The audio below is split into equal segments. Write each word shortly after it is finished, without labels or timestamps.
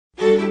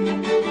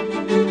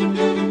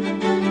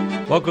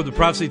Welcome to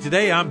Prophecy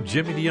Today. I'm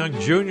Jimmy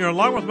DeYoung Jr.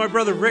 Along with my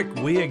brother Rick,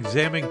 we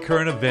examine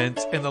current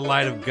events in the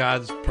light of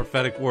God's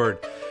prophetic word.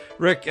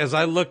 Rick, as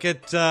I look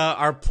at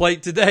our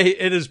plate today,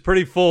 it is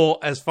pretty full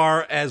as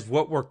far as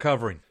what we're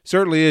covering.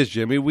 Certainly is,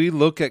 Jimmy. We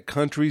look at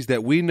countries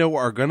that we know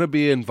are going to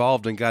be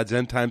involved in God's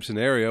end time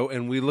scenario,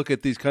 and we look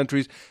at these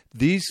countries.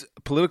 These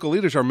political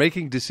leaders are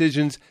making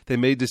decisions. They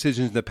made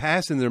decisions in the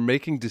past, and they're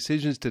making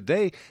decisions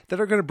today that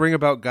are going to bring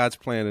about God's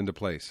plan into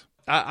place.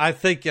 I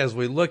think as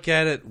we look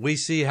at it, we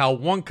see how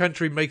one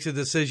country makes a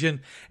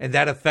decision, and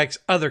that affects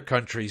other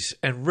countries.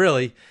 And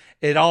really,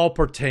 it all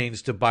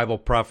pertains to Bible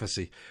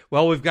prophecy.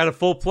 Well, we've got a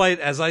full plate.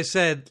 As I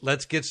said,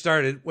 let's get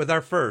started with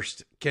our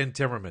first, Ken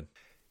Timmerman.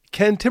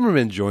 Ken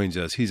Timmerman joins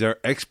us. He's our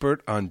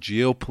expert on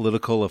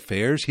geopolitical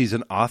affairs. He's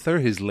an author.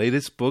 His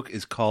latest book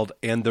is called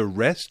And the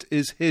Rest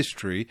is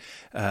History.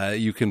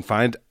 You can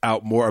find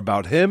out more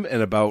about him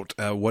and about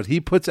what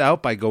he puts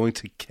out by going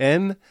to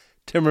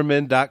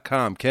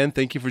KenTimmerman.com. Ken,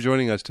 thank you for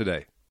joining us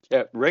today.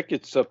 Yeah, Rick,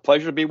 it's a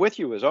pleasure to be with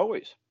you as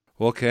always.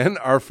 Well, Ken,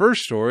 our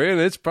first story, and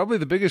it's probably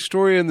the biggest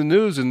story in the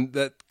news, and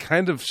that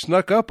kind of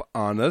snuck up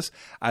on us.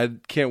 I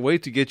can't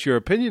wait to get your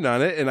opinion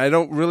on it, and I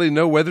don't really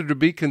know whether to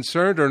be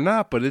concerned or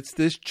not, but it's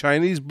this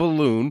Chinese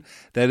balloon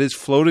that is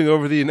floating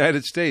over the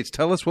United States.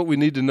 Tell us what we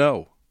need to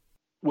know.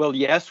 Well,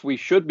 yes, we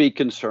should be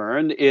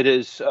concerned. It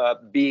is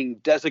being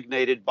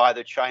designated by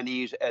the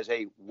Chinese as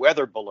a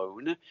weather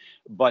balloon,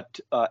 but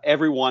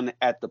everyone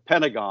at the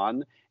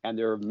Pentagon, and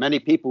there are many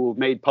people who've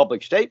made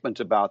public statements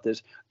about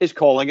this, is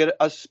calling it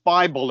a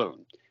spy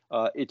balloon.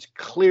 It's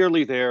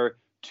clearly there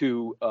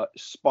to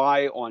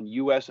spy on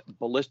U.S.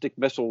 ballistic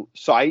missile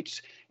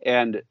sites.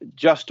 And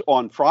just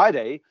on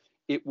Friday,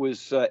 it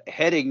was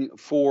heading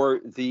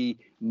for the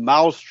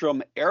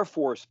Malmstrom Air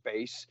Force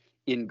Base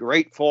in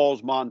Great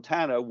Falls,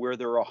 Montana, where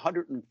there are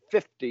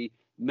 150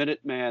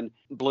 Minuteman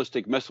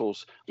ballistic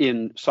missiles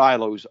in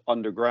silos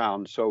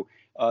underground. So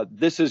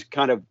this is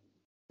kind of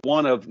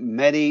one of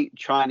many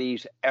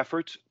Chinese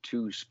efforts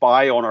to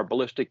spy on our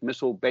ballistic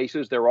missile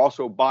bases. They're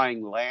also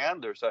buying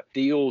land. There's a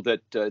deal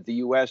that the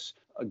U.S.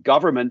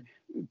 government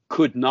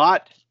could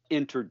not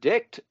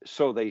interdict,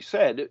 so they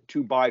said,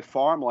 to buy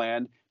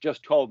farmland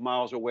just 12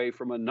 miles away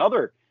from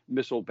another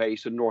missile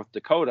base in North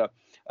Dakota.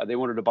 They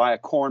wanted to buy a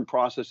corn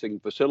processing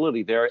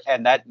facility there,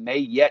 and that may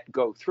yet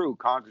go through.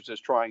 Congress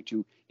is trying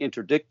to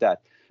interdict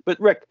that. But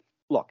Rick,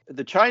 look,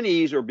 the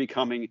Chinese are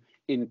becoming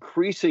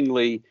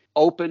increasingly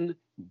open,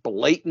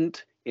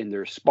 blatant in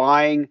their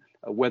spying,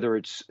 whether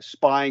it's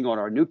spying on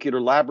our nuclear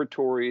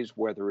laboratories,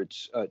 whether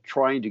it's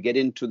trying to get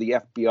into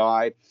the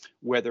FBI,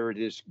 whether it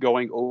is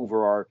going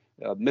over our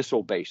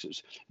missile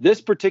bases.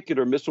 This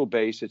particular missile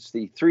base, it's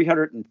the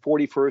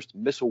 341st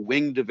Missile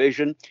Wing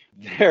Division.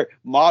 Their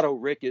motto,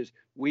 Rick, is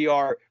 "We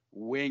are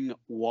Wing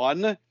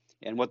One."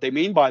 And what they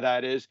mean by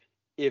that is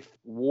if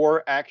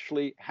war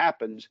actually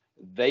happens,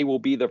 they will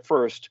be the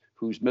first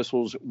whose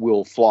missiles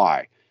will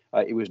fly.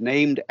 It was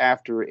named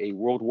after a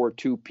World War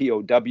II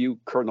POW,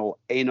 Colonel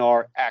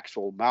Einar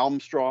Axel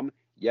Malmstrom.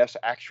 Yes,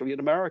 actually an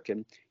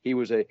American. He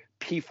was a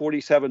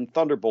P-47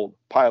 Thunderbolt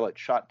pilot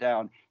shot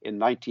down in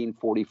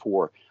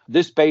 1944.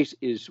 This base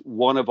is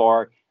one of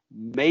our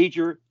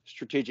major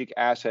strategic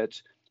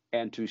assets,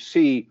 and to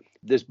see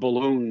this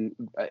balloon,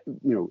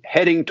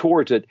 heading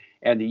towards it,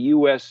 and the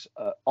U.S.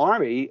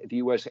 Army, the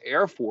U.S.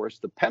 Air Force,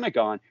 the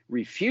Pentagon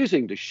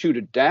refusing to shoot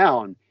it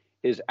down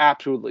is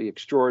absolutely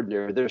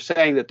extraordinary. They're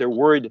saying that they're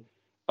worried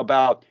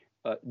about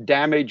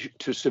damage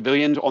to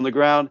civilians on the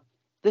ground.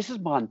 This is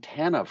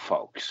Montana,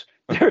 folks.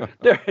 There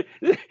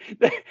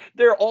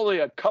are only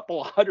a couple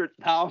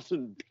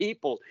 100,000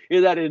 people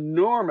in that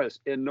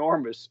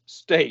enormous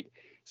state.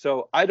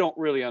 So I don't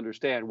really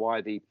understand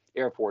why the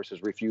Air Force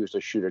has refused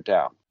to shoot it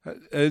down.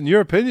 In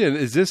your opinion,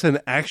 is this an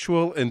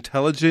actual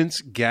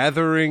intelligence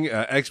gathering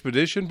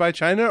expedition by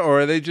China,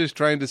 or are they just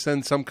trying to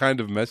send some kind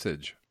of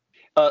message?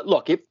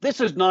 Look, if this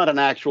is not an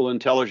actual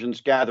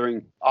intelligence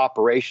gathering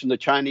operation, the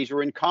Chinese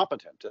are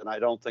incompetent, and I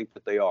don't think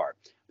that they are.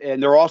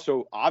 And they're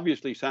also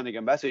obviously sending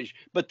a message,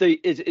 but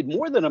it's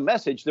more than a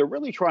message. They're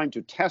really trying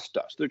to test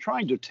us. They're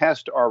trying to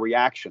test our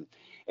reaction.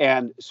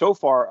 And so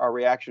far, our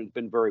reaction has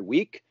been very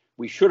weak.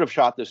 We should have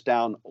shot this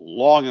down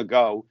long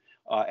ago,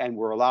 and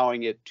we're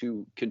allowing it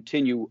to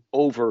continue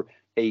over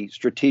a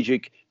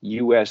strategic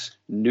U.S.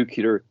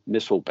 nuclear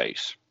missile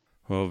base.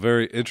 Well,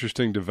 very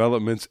interesting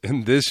developments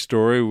in this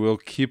story. We'll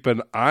keep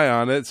an eye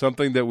on it,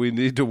 something that we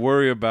need to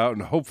worry about,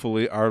 and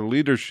hopefully our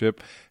leadership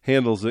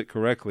handles it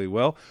correctly.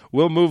 Well,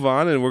 we'll move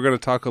on, and we're going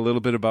to talk a little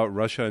bit about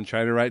Russia and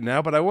China right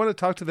now, but I want to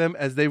talk to them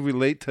as they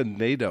relate to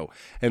NATO.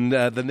 And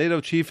the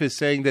NATO chief is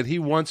saying that he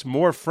wants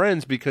more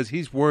friends because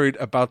he's worried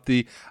about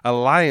the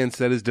alliance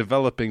that is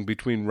developing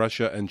between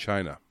Russia and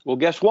China. Well,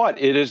 guess what?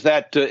 It is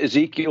that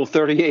Ezekiel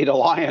 38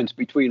 alliance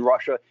between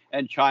Russia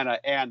and China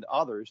and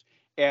others.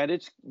 And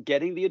it's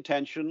getting the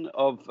attention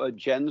of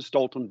Jens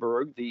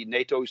Stoltenberg, the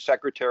NATO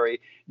Secretary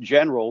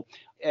General.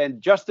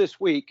 And just this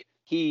week,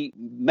 he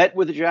met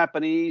with the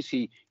Japanese.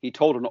 He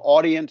told an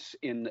audience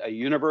in a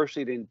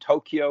university in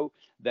Tokyo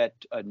that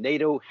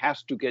NATO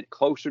has to get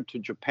closer to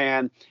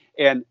Japan.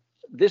 And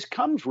this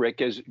comes,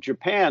 Rick, as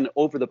Japan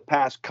over the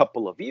past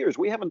couple of years,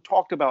 we haven't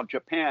talked about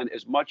Japan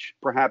as much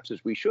perhaps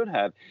as we should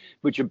have,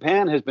 but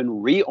Japan has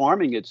been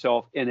rearming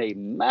itself in a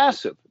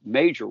massive,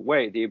 major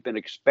way. They've been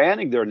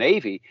expanding their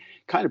Navy,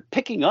 kind of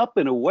picking up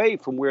in a way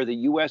from where the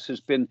U.S. has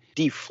been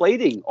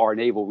deflating our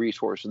naval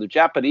resources. The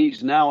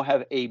Japanese now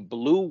have a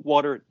blue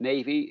water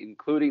Navy,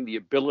 including the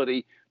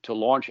ability to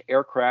launch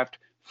aircraft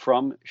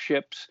from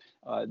ships.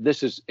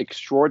 This is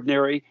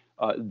extraordinary.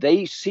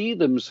 They see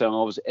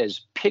themselves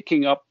as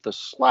picking up the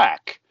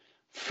slack,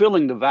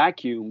 filling the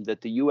vacuum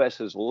that the U.S.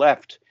 has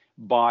left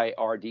by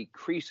our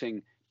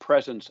decreasing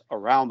presence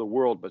around the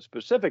world, but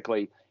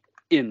specifically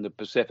in the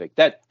Pacific.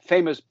 That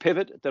famous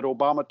pivot that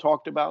Obama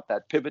talked about,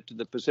 that pivot to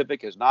the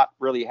Pacific, has not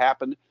really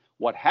happened.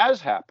 What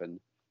has happened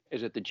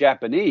is that the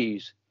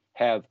Japanese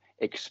have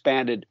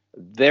expanded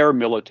their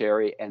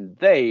military, and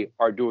they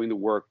are doing the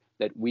work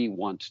that we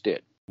once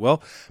did.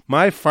 Well,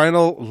 my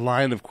final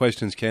line of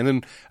questions, Ken,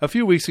 and a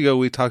few weeks ago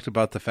we talked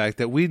about the fact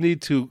that we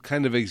need to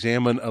kind of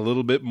examine a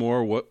little bit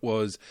more what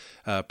was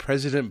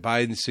President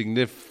Biden's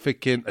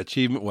significant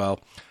achievement. Well,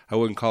 I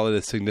wouldn't call it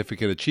a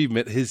significant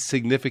achievement. His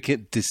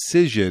significant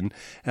decision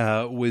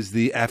was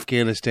the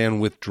Afghanistan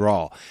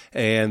withdrawal,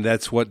 and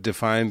that's what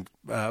defined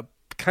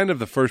kind of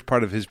the first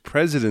part of his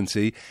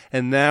presidency.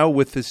 And now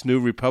with this new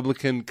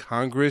Republican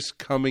Congress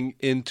coming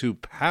into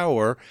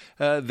power,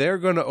 they're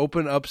going to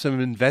open up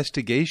some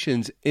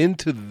investigations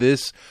into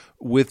this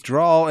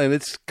withdrawal, and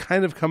it's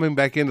kind of coming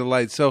back into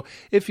light. So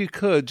if you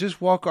could,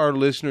 just walk our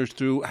listeners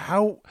through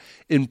how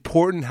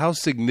important, how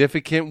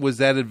significant was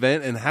that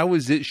event, and how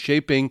is it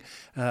shaping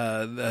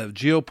the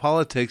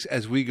geopolitics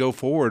as we go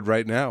forward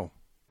right now?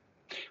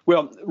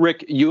 Well,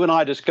 Rick, you and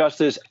I discussed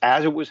this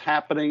as it was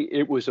happening.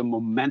 It was a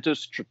momentous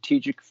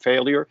strategic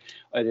failure.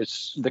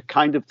 It's the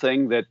kind of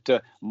thing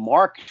that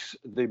marks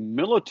the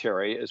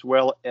military as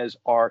well as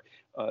our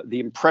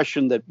the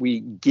impression that we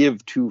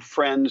give to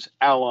friends,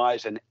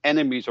 allies, and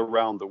enemies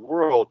around the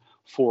world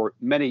for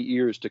many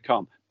years to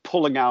come.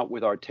 Pulling out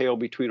with our tail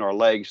between our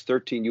legs,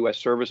 13 U.S.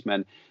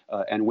 servicemen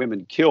and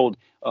women killed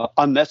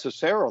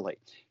unnecessarily.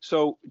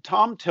 So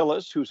Tom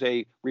Tillis, who's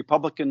a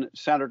Republican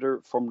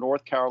senator from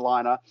North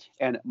Carolina,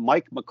 and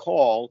Mike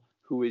McCaul,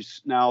 who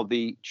is now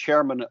the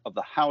chairman of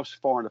the House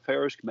Foreign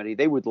Affairs Committee,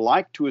 they would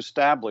like to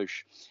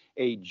establish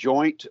a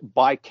joint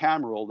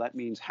bicameral, that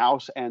means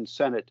House and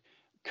Senate,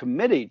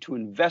 committee to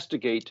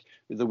investigate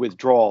the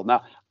withdrawal.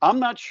 Now,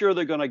 I'm not sure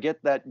they're going to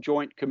get that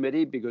joint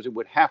committee because it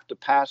would have to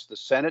pass the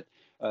Senate.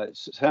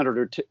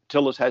 Senator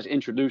Tillis has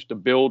introduced a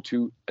bill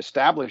to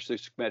establish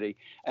this committee,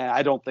 and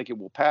I don't think it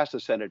will pass the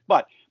Senate.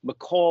 But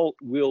McCaul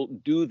will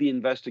do the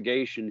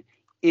investigation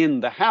in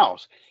the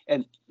House.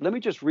 And let me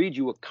just read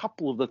you a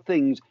couple of the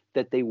things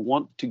that they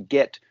want to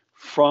get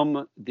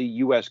from the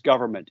U.S.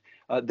 government.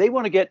 They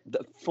want to get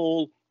the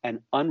full and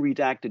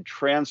unredacted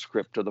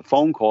transcript of the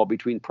phone call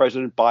between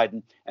President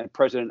Biden and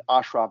President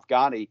Ashraf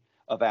Ghani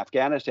of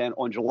Afghanistan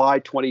on July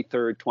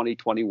 23rd,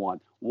 2021.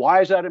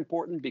 Why is that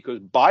important? Because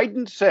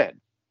Biden said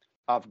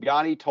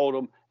Afghani told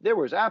him there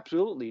was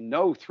absolutely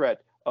no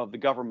threat of the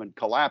government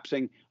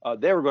collapsing.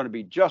 They were going to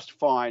be just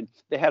fine.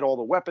 They had all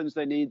the weapons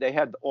they need. They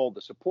had all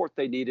the support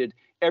they needed.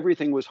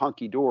 Everything was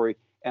hunky-dory.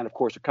 And of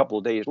course, a couple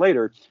of days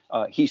later,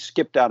 he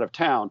skipped out of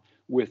town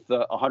with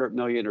 $100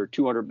 million or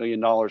 $200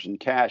 million in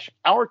cash,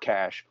 our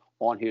cash,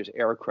 on his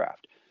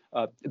aircraft.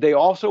 They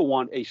also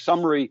want a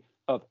summary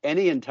of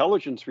any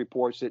intelligence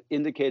reports that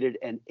indicated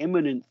an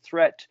imminent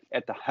threat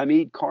at the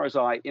Hamid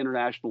Karzai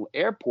International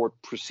Airport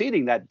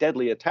preceding that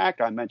deadly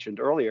attack I mentioned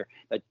earlier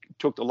that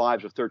took the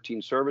lives of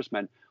 13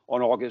 servicemen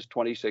on August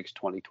 26,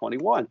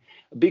 2021,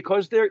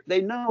 because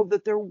they know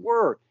that there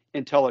were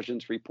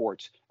intelligence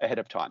reports ahead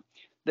of time.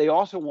 They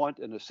also want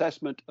an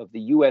assessment of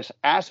the U.S.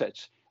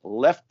 assets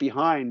left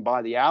behind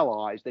by the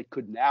allies that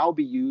could now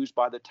be used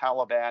by the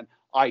Taliban,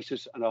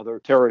 ISIS, and other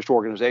terrorist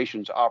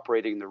organizations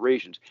operating in the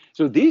regions.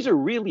 So these are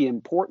really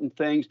important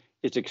things.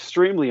 It's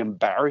extremely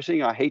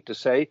embarrassing, I hate to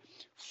say,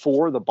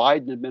 for the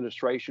Biden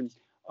administration.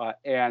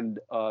 And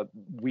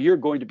we are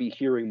going to be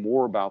hearing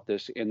more about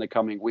this in the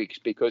coming weeks,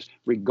 because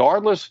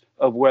regardless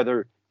of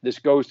whether this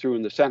goes through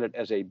in the Senate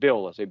as a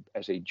bill,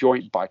 as a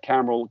joint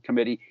bicameral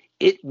committee,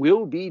 it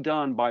will be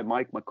done by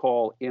Mike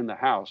McCaul in the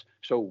House.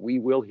 So we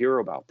will hear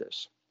about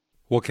this.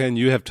 Well, Ken,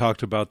 you have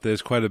talked about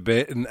this quite a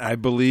bit, and I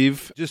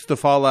believe just the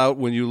fallout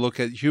when you look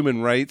at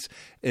human rights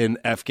in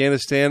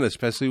Afghanistan,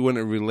 especially when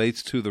it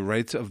relates to the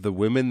rights of the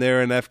women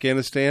there in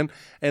Afghanistan.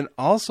 And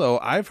also,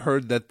 I've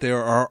heard that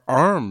there are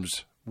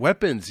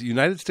weapons,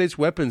 United States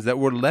weapons that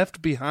were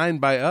left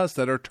behind by us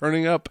that are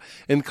turning up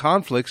in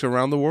conflicts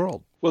around the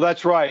world. Well,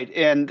 that's right.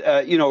 And,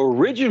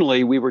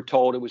 originally we were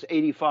told it was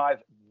 $85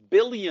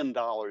 billion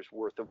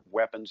worth of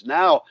weapons.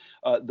 Now,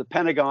 the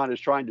Pentagon is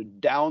trying to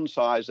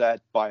downsize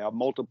that by a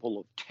multiple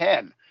of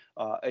 10.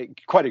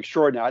 Quite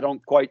extraordinary. I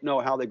don't quite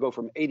know how they go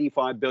from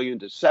 85 billion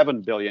to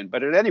 7 billion.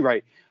 But at any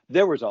rate,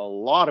 there was a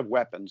lot of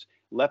weapons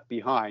left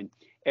behind.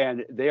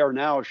 And they are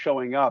now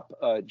showing up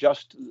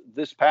just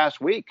this past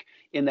week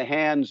in the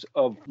hands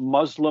of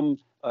Muslim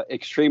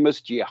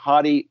extremist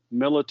jihadi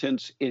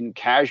militants in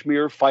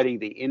Kashmir fighting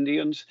the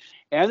Indians.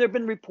 And there have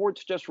been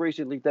reports just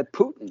recently that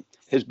Putin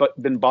has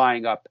been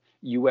buying up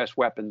U.S.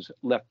 weapons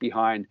left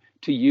behind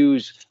to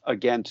use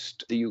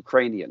against the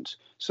Ukrainians.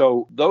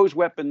 So those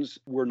weapons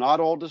were not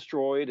all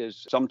destroyed,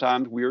 as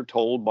sometimes we are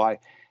told by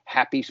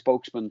happy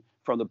spokesmen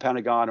from the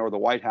Pentagon or the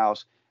White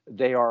House.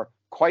 They are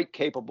quite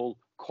capable,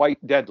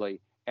 quite deadly,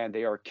 and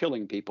they are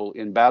killing people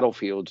in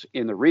battlefields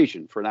in the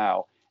region for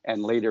now,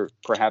 and later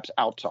perhaps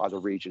outside the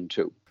region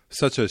too.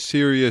 Such a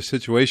serious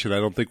situation. I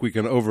don't think we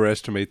can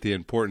overestimate the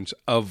importance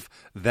of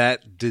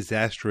that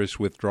disastrous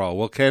withdrawal.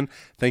 Well, Ken,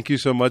 thank you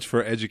so much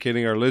for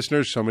educating our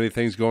listeners. So many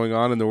things going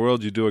on in the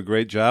world. You do a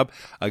great job.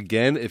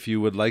 Again, if you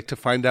would like to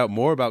find out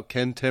more about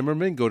Ken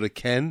Timmerman, go to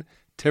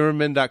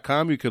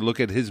kentimmerman.com. You can look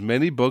at his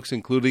many books,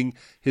 including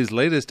his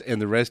latest,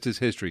 And the Rest is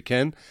History.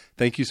 Ken,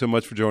 thank you so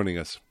much for joining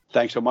us.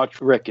 Thanks so much,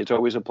 Rick. It's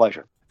always a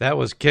pleasure. That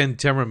was Ken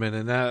Timmerman.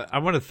 And I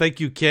want to thank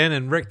you, Ken,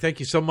 and Rick, thank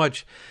you so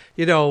much.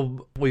 You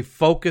know, we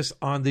focus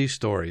on these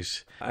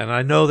stories, and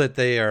I know that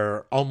they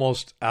are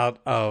almost out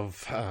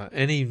of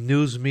any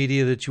news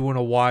media that you want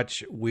to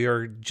watch. We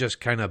are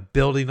just kind of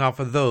building off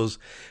of those,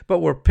 but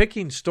we're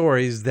picking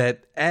stories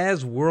that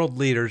as world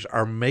leaders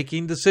are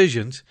making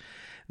decisions,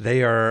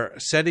 they are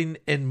setting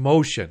in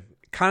motion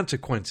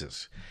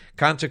consequences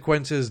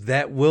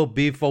that will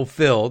be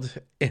fulfilled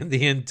in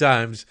the end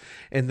times.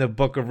 In the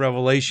book of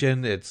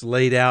Revelation, it's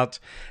laid out,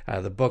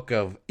 the book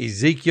of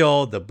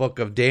Ezekiel, the book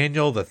of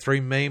Daniel, the three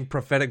main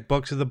prophetic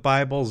books of the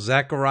Bible,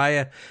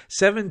 Zechariah,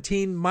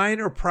 17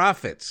 minor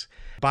prophets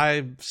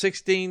by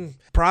 16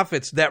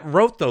 prophets that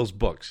wrote those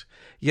books.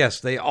 Yes,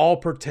 they all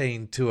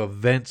pertain to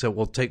events that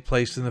will take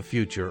place in the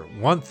future,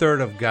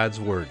 1/3 of God's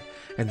Word.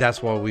 And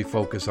that's why we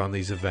focus on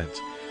these events.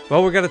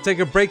 Well, we're going to take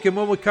a break, and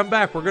when we come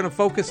back, we're going to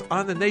focus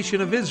on the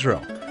nation of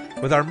Israel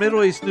with our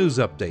Middle East news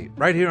update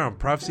right here on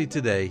Prophecy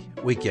Today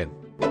Weekend.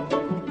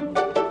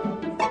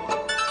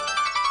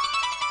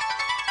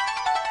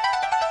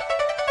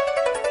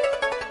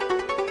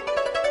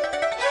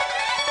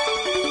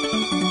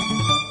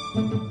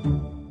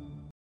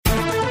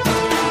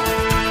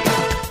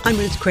 I'm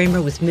Ruth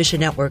Kramer with Mission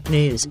Network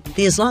News.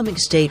 The Islamic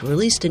State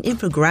released an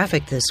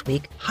infographic this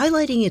week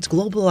highlighting its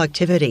global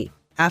activity.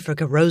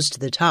 Africa rose to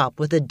the top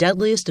with the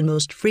deadliest and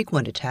most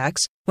frequent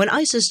attacks. When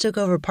ISIS took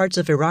over parts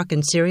of Iraq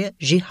and Syria,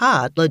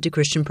 jihad led to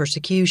Christian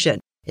persecution.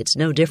 It's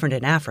no different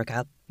in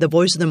Africa. The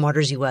Voice of the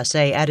Martyrs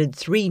USA added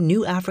 3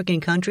 new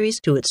African countries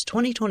to its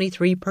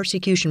 2023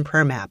 persecution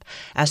prayer map,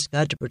 asked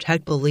God to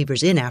protect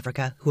believers in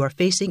Africa who are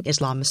facing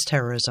Islamist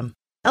terrorism.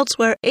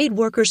 Elsewhere, aid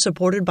workers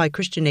supported by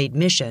Christian Aid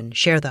Mission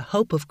share the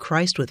hope of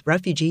Christ with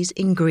refugees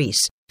in Greece.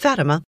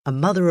 Fatima, a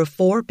mother of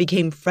 4,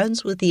 became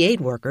friends with the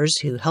aid workers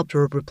who helped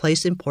her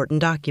replace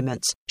important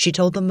documents. She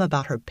told them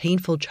about her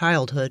painful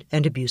childhood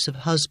and abusive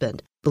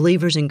husband.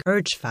 Believers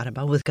encouraged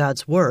Fatima with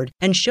God's Word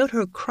and showed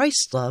her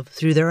Christ's love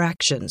through their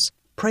actions.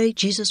 Pray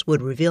Jesus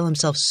would reveal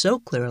himself so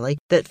clearly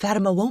that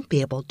Fatima won't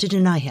be able to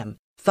deny him.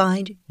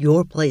 Find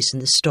your place in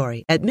the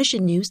story at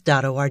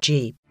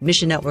missionnews.org.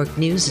 Mission Network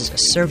News is a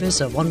service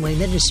of One Way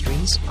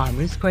Ministries. I'm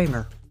Ruth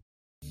Kramer.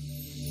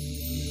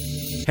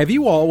 Have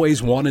you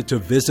always wanted to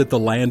visit the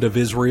land of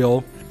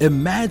Israel?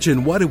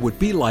 Imagine what it would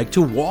be like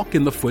to walk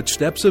in the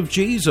footsteps of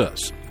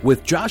Jesus.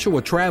 With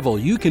Joshua Travel,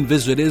 you can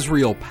visit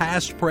Israel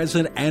past,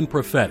 present, and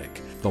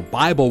prophetic. The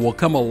Bible will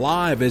come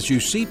alive as you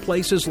see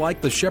places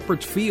like the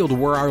Shepherd's Field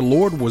where our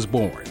Lord was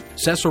born,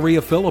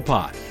 Caesarea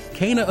Philippi,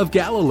 Cana of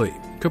Galilee,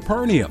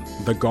 Capernaum,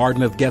 the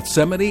Garden of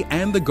Gethsemane,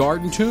 and the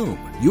Garden Tomb.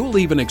 You'll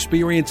even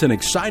experience an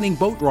exciting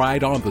boat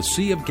ride on the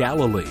Sea of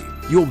Galilee.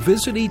 You'll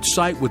visit each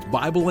site with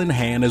Bible in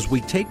hand as we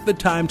take the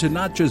time to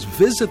not just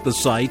visit the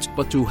sites,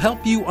 but to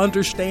help you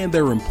understand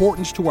their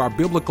importance to our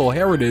biblical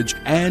heritage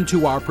and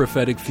to our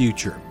prophetic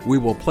future. We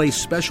will place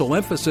special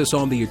emphasis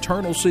on the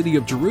eternal city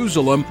of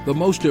Jerusalem, the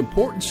most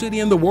important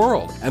city in the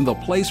world, and the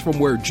place from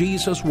where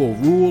Jesus will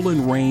rule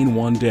and reign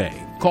one day.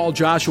 Call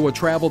Joshua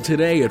Travel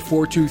today at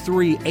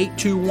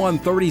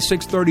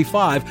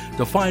 423-821-3635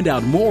 to find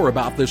out more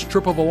about this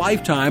trip of a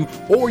lifetime,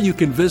 or you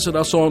can visit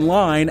us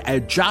online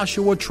at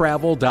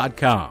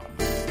joshuatravel.com.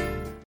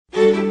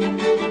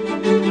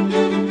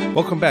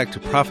 Welcome back to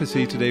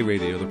Prophecy Today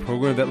Radio, the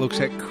program that looks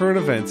at current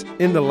events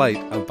in the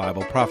light of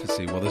Bible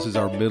prophecy. Well, this is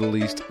our Middle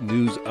East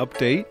news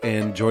update,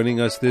 and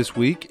joining us this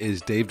week is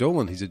Dave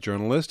Dolan. He's a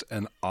journalist,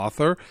 an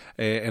author,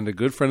 and a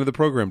good friend of the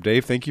program.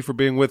 Dave, thank you for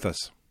being with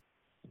us.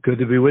 Good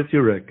to be with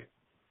you, Rick.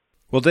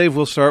 Well, Dave,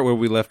 we'll start where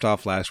we left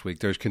off last week.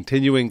 There's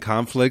continuing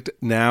conflict.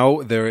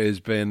 Now there has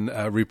been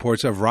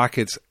reports of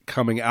rockets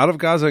coming out of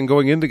Gaza and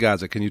going into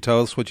Gaza. Can you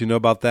tell us what you know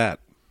about that?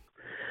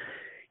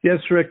 Yes,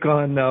 Rick,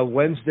 on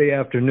Wednesday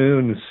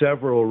afternoon,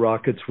 several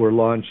rockets were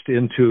launched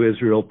into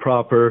Israel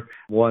proper,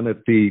 one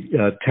at the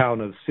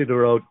town of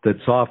Sderot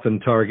that's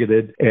often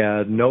targeted,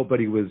 and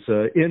nobody was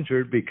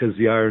injured because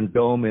the Iron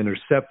Dome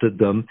intercepted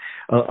them.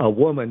 A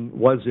woman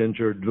was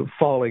injured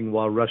falling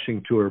while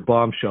rushing to her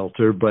bomb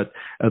shelter, but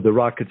the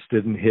rockets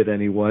didn't hit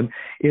anyone.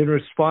 In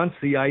response,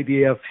 the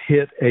IDF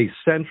hit a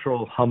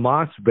central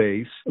Hamas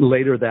base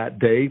later that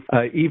day,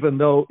 even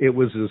though it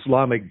was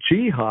Islamic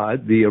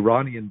Jihad, the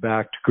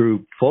Iranian-backed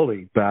group,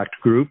 fully backed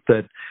group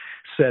that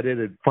said it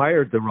had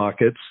fired the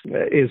rockets.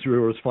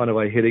 Israel responded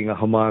by hitting a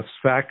Hamas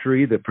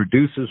factory that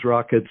produces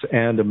rockets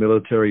and a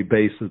military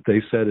base that they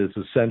said is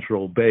a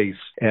central base.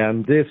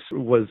 And this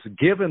was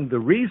given the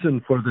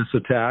reason for this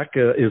attack,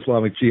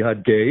 Islamic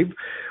Jihad gave,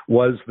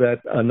 was that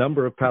a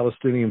number of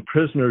Palestinian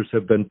prisoners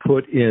have been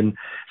put in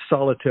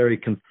solitary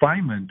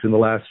confinement in the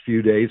last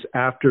few days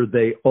after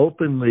they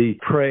openly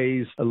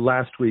praised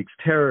last week's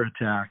terror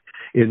attack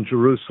in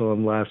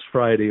Jerusalem last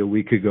Friday, a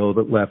week ago,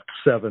 that left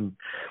 7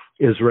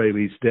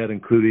 Israelis dead,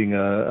 including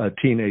a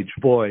teenage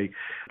boy.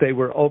 They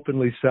were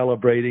openly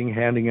celebrating,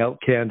 handing out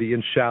candy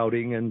and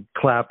shouting and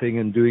clapping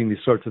and doing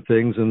these sorts of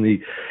things. And the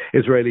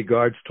Israeli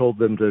guards told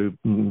them to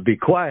be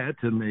quiet,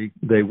 and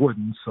they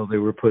wouldn't, so they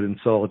were put in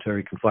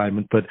solitary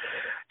confinement. But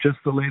just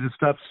the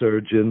latest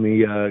upsurge in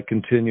the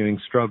continuing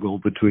struggle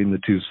between the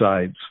two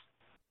sides.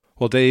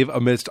 Well, Dave,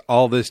 amidst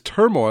all this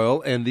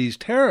turmoil and these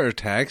terror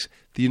attacks,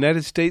 the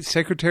United States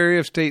Secretary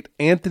of State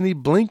Antony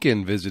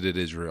Blinken visited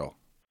Israel.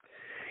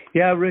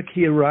 Yeah, Rick,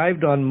 he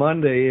arrived on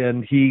Monday,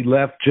 and he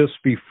left just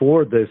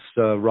before this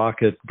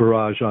rocket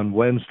barrage on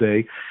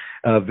Wednesday,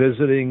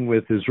 visiting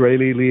with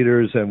Israeli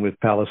leaders and with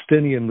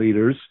Palestinian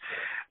leaders.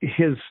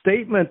 His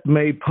statement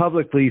made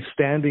publicly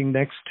standing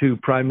next to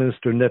Prime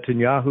Minister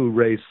Netanyahu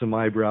raised some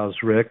eyebrows,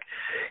 Rick.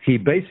 He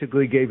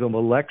basically gave him a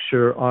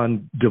lecture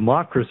on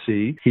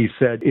democracy. He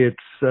said it's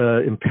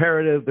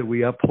imperative that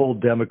we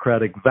uphold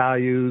democratic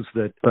values,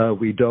 that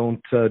we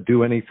don't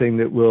do anything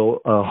that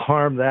will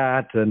harm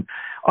that, and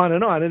on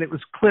and on. And it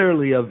was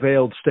clearly a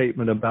veiled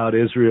statement about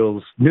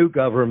Israel's new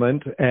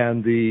government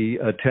and the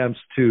attempts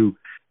to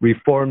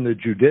reform the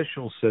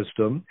judicial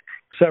system.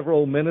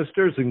 Several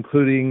ministers,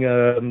 including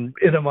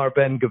Itamar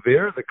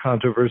Ben-Gvir, the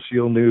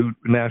controversial new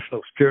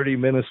national security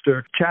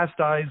minister,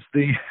 chastised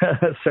the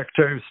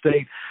Secretary of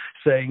State,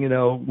 saying,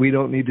 we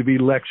don't need to be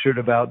lectured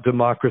about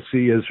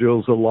democracy.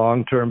 Israel's a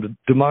long-term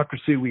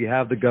democracy. We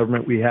have the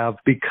government we have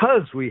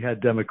because we had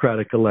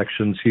democratic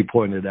elections, he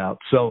pointed out.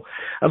 So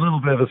a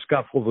little bit of a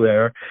scuffle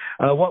there.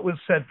 What was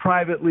said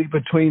privately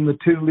between the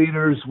two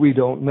leaders, we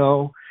don't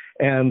know.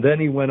 And then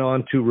he went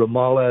on to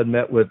Ramallah and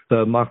met with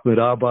Mahmoud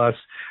Abbas,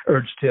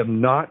 urged him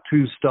not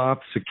to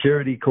stop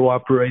security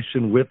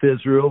cooperation with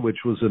Israel, which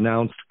was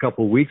announced a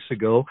couple of weeks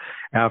ago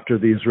after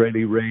the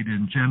Israeli raid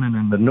in Jenin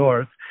in the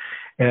north.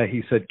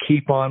 He said,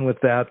 keep on with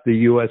that. The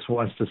U.S.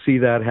 wants to see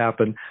that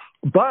happen.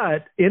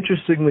 But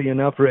interestingly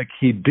enough, Rick,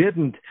 he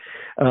didn't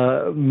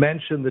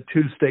mention the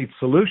two-state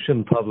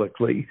solution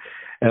publicly,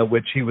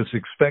 which he was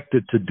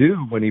expected to do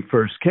when he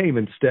first came.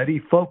 Instead, he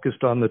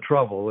focused on the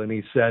trouble, and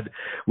he said,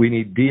 we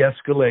need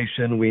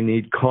de-escalation, we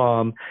need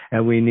calm,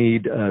 and we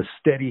need a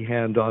steady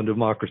hand on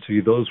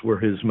democracy. Those were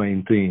his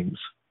main themes.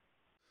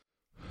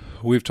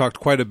 We've talked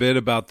quite a bit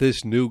about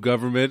this new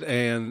government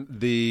and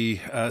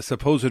the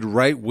supposed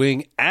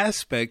right-wing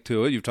aspect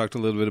to it. You've talked a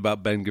little bit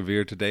about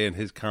Ben-Gvir today and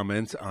his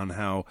comments on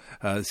how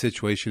the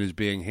situation is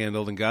being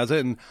handled in Gaza,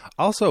 and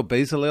also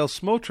Bezalel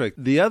Smotrich,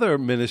 the other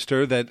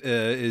minister that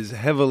is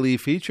heavily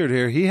featured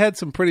here. He had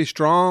some pretty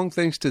strong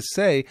things to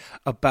say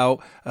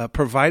about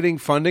providing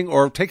funding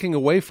or taking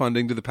away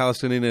funding to the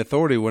Palestinian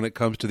Authority when it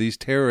comes to these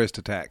terrorist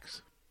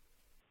attacks.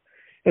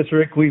 Yes,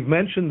 Rick, we've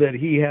mentioned that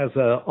he has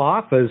an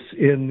office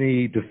in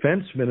the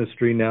defense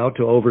ministry now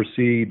to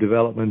oversee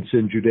developments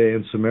in Judea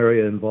and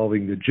Samaria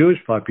involving the Jewish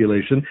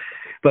population.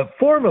 But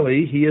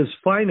formally, he is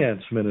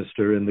finance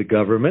minister in the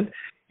government,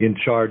 in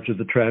charge of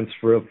the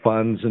transfer of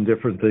funds and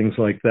different things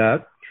like that.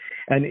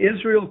 And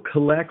Israel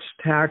collects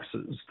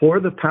taxes for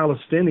the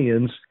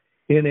Palestinians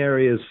in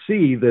Area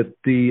C that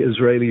the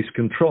Israelis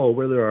control,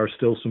 where there are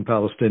still some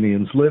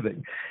Palestinians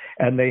living.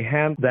 And they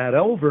hand that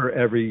over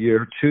every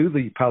year to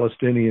the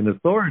Palestinian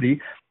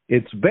Authority.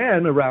 It's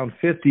been around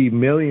 50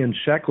 million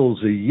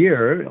shekels a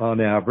year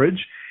on average,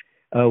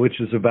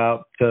 which is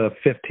about $15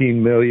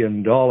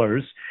 million.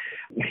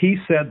 He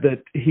said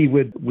that he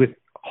would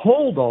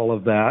withhold all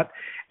of that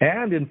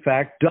and, in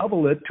fact,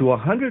 double it to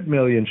 100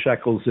 million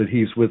shekels that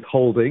he's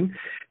withholding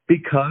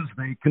because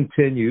they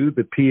continue,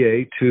 the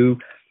PA, to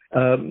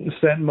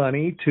send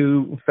money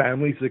to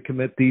families that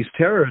commit these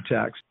terror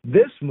attacks.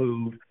 This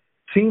move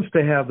seems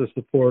to have the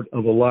support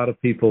of a lot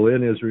of people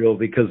in Israel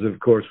because, of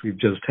course, we've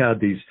just had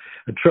these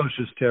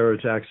atrocious terror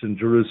attacks in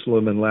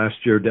Jerusalem and last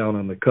year down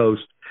on the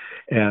coast,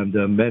 and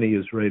many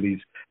Israelis,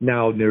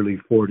 now nearly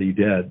 40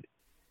 dead.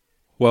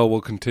 Well,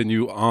 we'll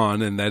continue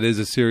on, and that is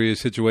a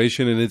serious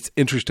situation, and it's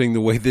interesting the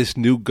way this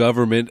new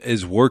government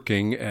is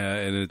working,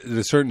 and in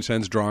a certain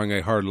sense drawing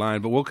a hard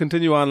line. But we'll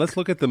continue on. Let's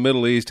look at the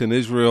Middle East, and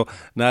Israel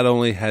not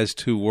only has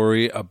to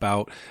worry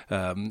about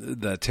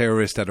the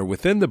terrorists that are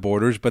within the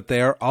borders, but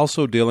they are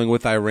also dealing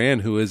with Iran,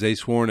 who is a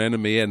sworn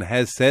enemy and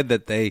has said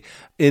that they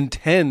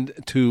intend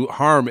to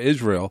harm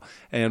Israel.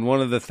 And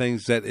one of the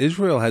things that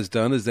Israel has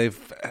done is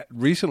they've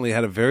recently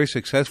had a very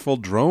successful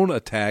drone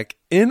attack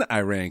in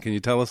Iran. Can you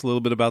tell us a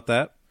little bit about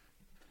that?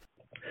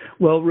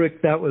 Well,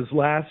 Rick, that was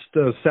last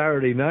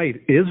Saturday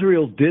night.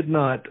 Israel did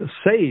not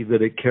say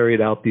that it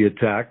carried out the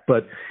attack,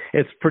 but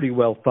it's pretty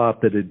well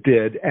thought that it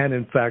did. And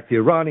in fact, the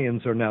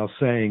Iranians are now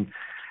saying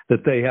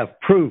that they have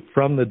proof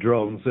from the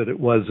drones that it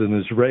was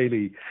an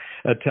Israeli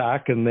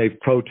attack, and they've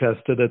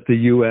protested at the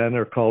UN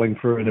or calling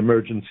for an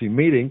emergency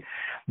meeting.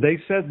 They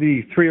said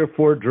the 3 or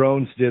 4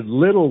 drones did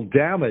little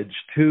damage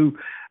to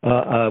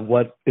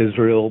what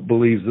Israel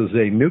believes is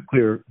a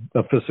nuclear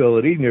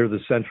facility near the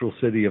central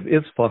city of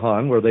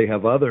Isfahan, where they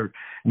have other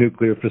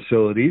nuclear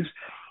facilities.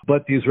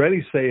 But the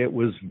Israelis say it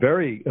was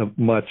very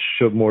much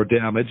more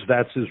damage.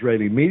 That's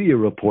Israeli media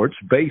reports,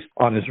 based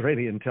on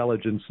Israeli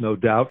intelligence, no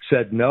doubt,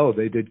 said no,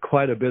 they did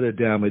quite a bit of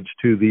damage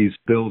to these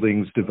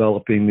buildings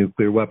developing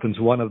nuclear weapons.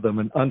 One of them,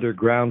 an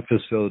underground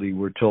facility,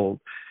 we're told.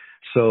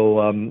 So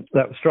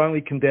that was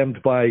strongly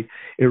condemned by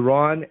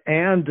Iran,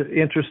 and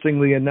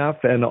interestingly enough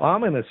and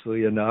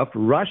ominously enough,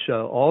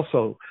 Russia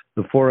also,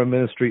 the foreign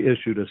ministry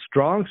issued a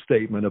strong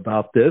statement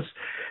about this,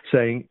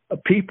 saying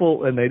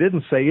people, and they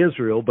didn't say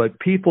Israel, but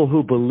people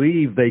who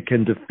believe they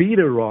can defeat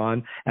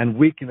Iran and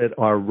weaken it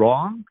are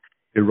wrong.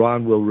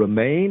 Iran will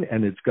remain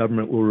and its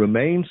government will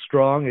remain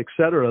strong,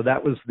 etc.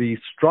 That was the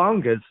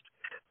strongest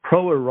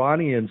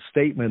pro-Iranian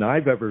statement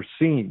I've ever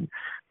seen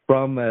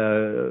from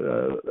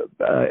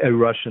a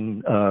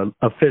Russian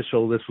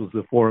official. This was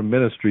the foreign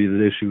ministry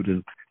that issued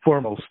a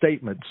formal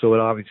statement, so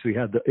it obviously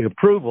had the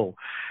approval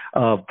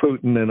of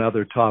Putin and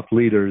other top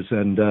leaders,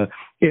 and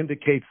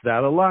indicates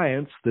that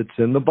alliance that's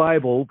in the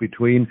Bible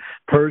between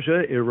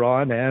Persia,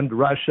 Iran, and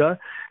Russia,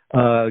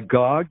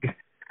 Gog,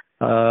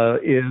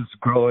 is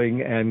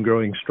growing and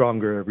growing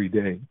stronger every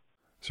day.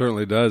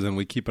 Certainly does, and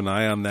we keep an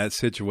eye on that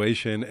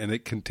situation, and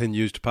it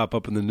continues to pop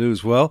up in the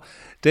news. Well,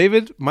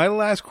 David, my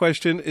last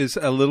question is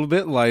a little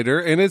bit lighter,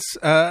 and it's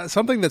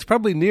something that's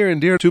probably near and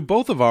dear to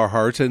both of our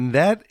hearts, and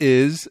that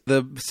is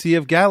the Sea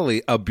of Galilee,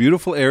 a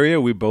beautiful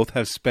area. We both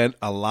have spent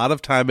a lot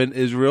of time in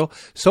Israel,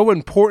 so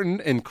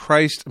important in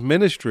Christ's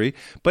ministry,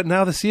 but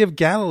now the Sea of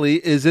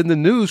Galilee is in the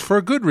news for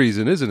a good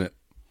reason, isn't it?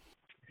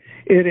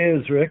 It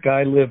is, Rick.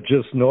 I live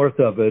just north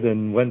of it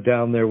and went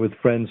down there with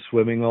friends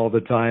swimming all the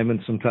time, and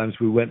sometimes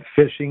we went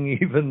fishing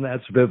even.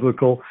 That's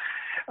biblical.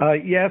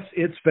 Yes,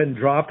 it's been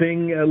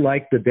dropping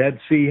like the Dead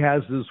Sea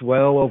has as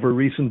well over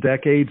recent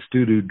decades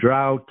due to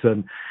drought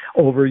and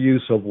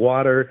overuse of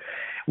water.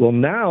 Well,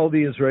 now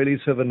the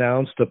Israelis have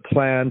announced a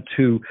plan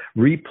to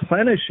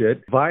replenish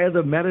it via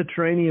the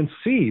Mediterranean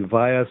Sea,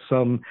 via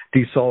some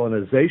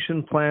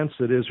desalination plants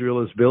that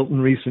Israel has built in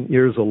recent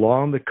years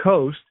along the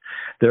coast.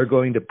 They're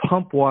going to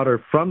pump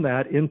water from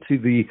that into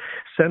the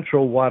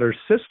central water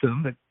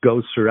system that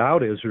goes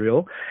throughout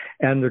Israel,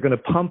 and they're going to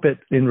pump it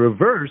in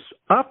reverse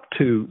up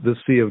to the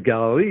Sea of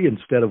Galilee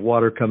instead of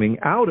water coming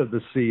out of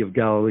the Sea of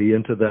Galilee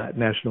into that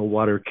national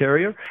water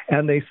carrier.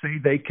 And they say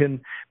they can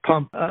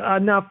pump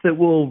enough that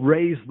will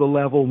raise the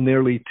level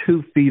nearly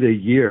 2 feet a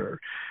year.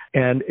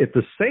 And at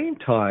the same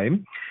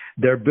time,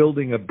 they're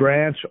building a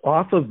branch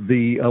off of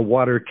the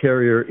water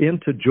carrier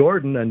into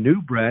Jordan, a new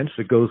branch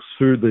that goes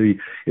through the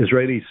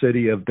Israeli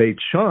city of Beit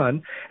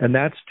Shan, and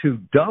that's to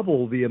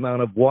double the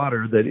amount of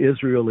water that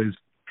Israel is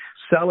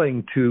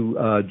selling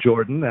to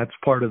Jordan. That's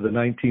part of the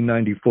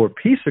 1994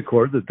 peace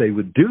accord that they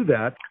would do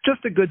that.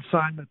 Just a good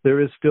sign that there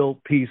is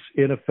still peace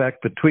in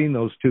effect between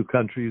those two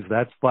countries.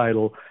 That's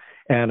vital.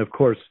 And, of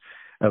course,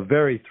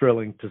 very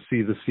thrilling to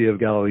see the Sea of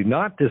Galilee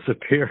not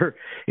disappear.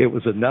 It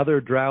was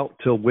another drought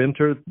till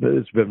winter.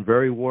 It's been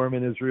very warm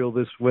in Israel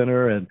this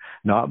winter and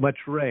not much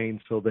rain,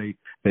 so they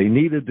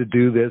needed to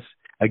do this.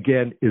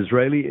 Again,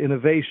 Israeli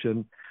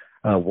innovation,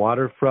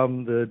 water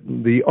from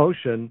the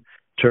ocean,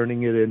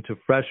 turning it into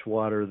fresh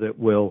water that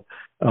will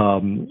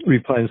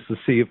replenish the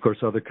sea. Of course,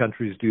 other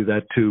countries do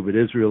that too, but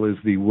Israel is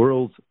the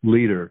world's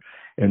leader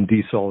in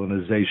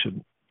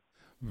desalination.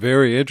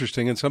 Very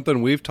interesting, and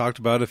something we've talked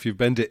about if you've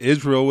been to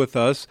Israel with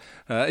us,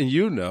 and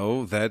you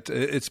know that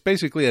it's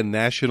basically a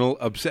national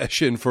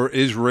obsession for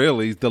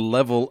Israelis, the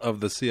level of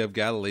the Sea of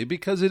Galilee,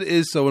 because it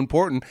is so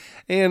important.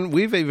 And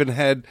we've even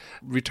had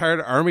retired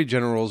army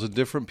generals and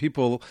different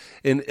people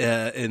in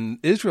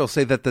Israel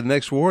say that the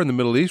next war in the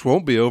Middle East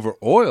won't be over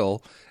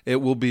oil,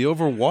 it will be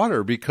over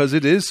water, because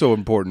it is so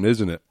important,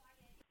 isn't it?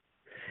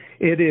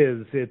 It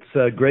is. It's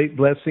a great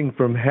blessing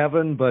from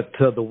heaven, but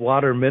the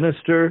water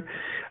minister,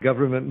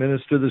 government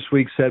minister this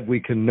week said we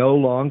can no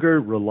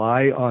longer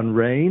rely on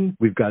rain.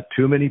 We've got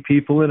too many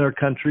people in our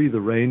country. The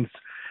rains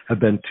have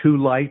been too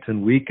light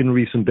and weak in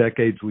recent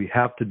decades. We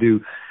have to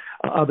do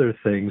other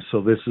things.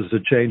 So this is a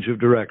change of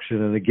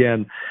direction. And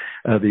again,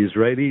 the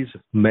Israelis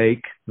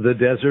make the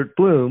desert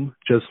bloom,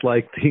 just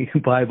like the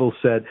Bible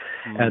said,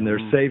 and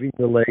they're saving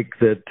the lake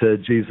that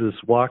Jesus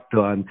walked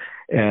on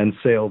and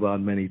sailed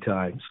on many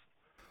times.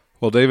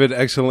 Well, David,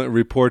 excellent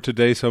report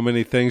today. So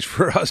many things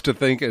for us to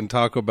think and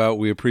talk about.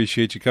 We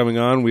appreciate you coming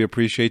on. We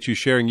appreciate you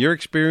sharing your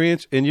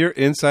experience and your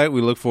insight.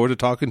 We look forward to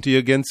talking to you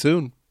again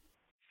soon.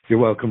 You're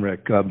welcome,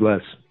 Rick. God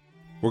bless.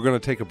 We're going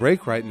to take a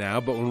break right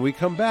now, but when we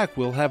come back,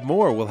 we'll have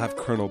more. We'll have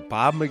Colonel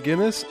Bob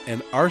Maginnis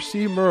and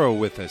R.C. Murrow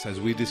with us as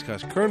we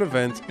discuss current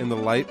events in the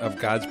light of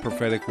God's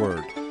prophetic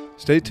word.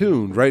 Stay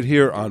tuned right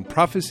here on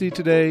Prophecy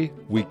Today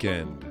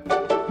Weekend.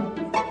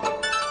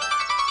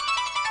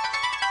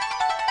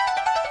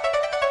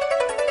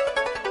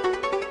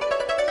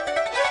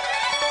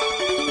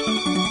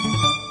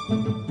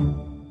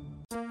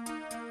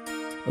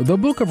 The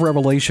book of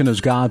Revelation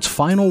is God's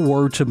final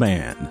word to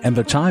man and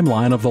the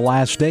timeline of the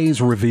last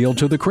days revealed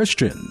to the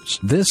Christians.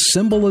 This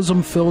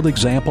symbolism-filled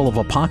example of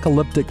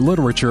apocalyptic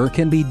literature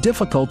can be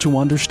difficult to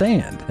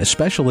understand,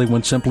 especially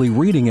when simply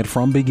reading it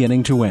from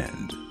beginning to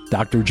end.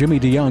 Dr. Jimmy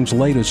DeYoung's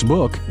latest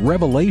book,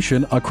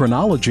 Revelation, A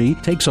Chronology,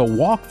 takes a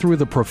walk through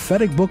the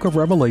prophetic book of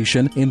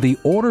Revelation in the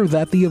order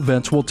that the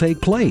events will take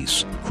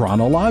place,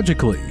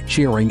 chronologically,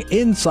 sharing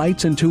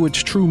insights into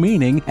its true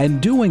meaning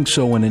and doing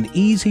so in an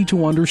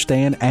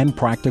easy-to-understand and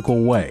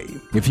practical way.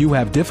 If you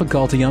have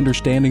difficulty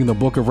understanding the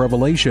book of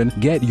Revelation,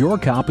 get your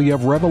copy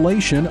of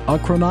Revelation, A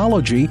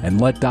Chronology, and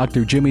let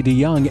Dr. Jimmy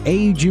DeYoung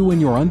aid you in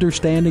your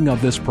understanding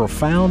of this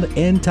profound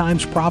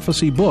end-times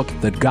prophecy book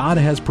that God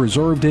has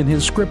preserved in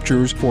His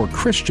Scriptures for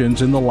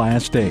Christians in the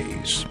last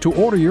days. To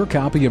order your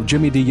copy of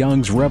Jimmy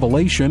DeYoung's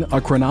Revelation,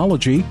 A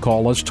Chronology,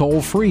 call us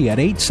toll-free at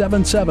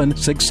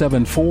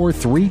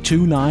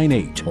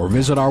 877-674-3298 or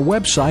visit our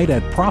website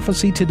at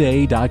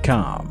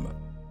prophecytoday.com.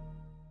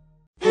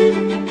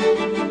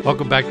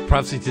 Welcome back to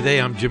Prophecy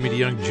Today. I'm Jimmy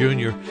DeYoung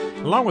Jr.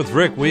 Along with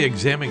Rick, we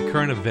examine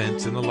current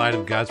events in the light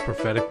of God's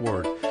prophetic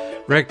word.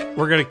 Rick,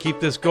 we're going to keep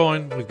this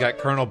going. We've got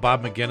Colonel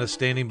Bob Maginnis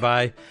standing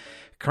by.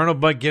 Colonel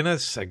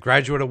Maginnis, a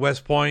graduate of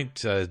West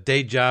Point, a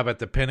day job at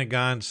the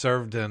Pentagon,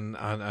 served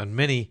on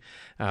many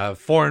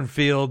foreign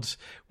fields,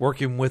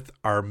 working with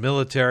our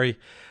military.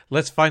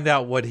 Let's find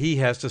out what he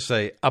has to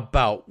say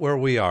about where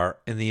we are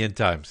in the end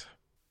times.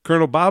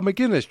 Colonel Bob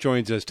Maginnis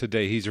joins us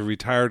today. He's a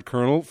retired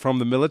colonel from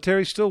the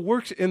military, still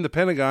works in the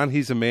Pentagon.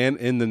 He's a man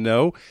in the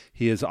know.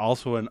 He is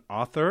also an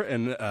author,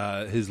 and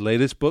his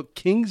latest book,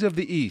 Kings of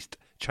the East,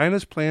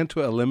 China's Plan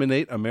to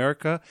Eliminate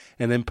America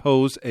and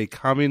Impose a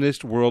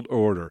Communist World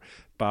Order.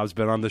 Bob's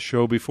been on the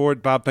show before.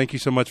 Bob, thank you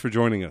so much for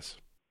joining us.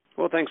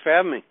 Well, thanks for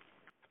having me.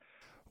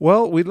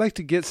 Well, we'd like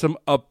to get some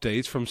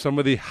updates from some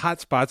of the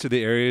hot spots of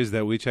the areas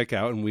that we check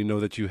out, and we know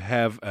that you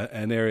have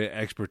an area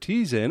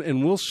expertise in.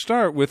 And we'll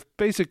start with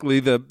basically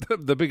the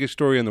biggest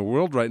story in the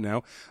world right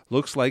now.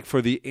 Looks like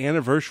for the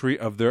anniversary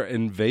of their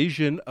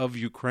invasion of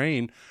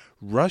Ukraine,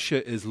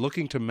 Russia is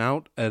looking to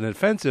mount an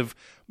offensive,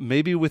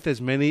 maybe with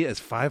as many as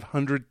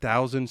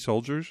 500,000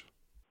 soldiers.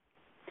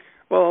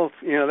 Well,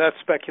 that's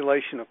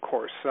speculation, of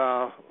course.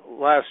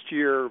 Last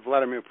year,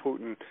 Vladimir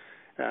Putin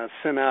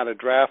sent out a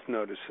draft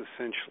notice,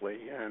 essentially,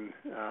 and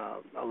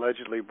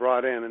allegedly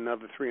brought in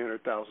another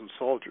 300,000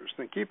 soldiers.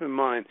 Now, keep in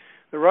mind,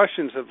 the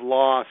Russians have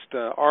lost,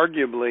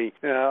 arguably,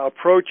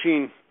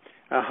 approaching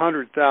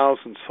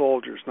 100,000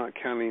 soldiers, not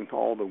counting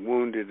all the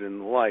wounded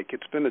and the like.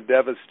 It's been a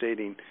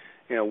devastating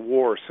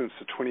war since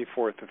the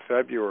 24th of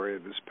February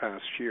of this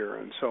past year.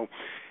 And so,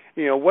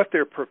 what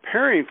they're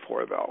preparing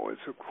for, though, is,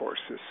 of course,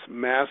 this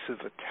massive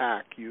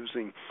attack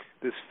using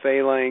this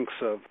phalanx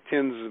of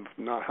tens of,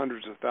 not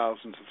hundreds of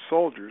thousands of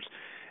soldiers,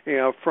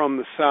 from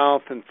the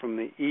south and from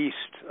the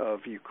east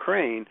of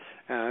Ukraine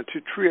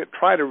to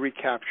try to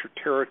recapture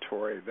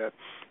territory that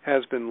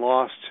has been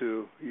lost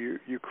to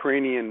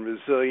Ukrainian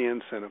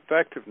resilience and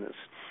effectiveness.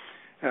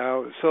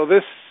 So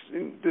this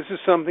is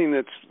something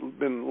that's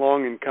been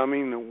long in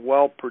coming and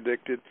well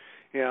predicted.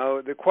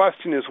 The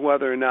question is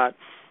whether or not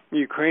the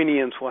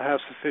Ukrainians will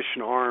have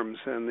sufficient arms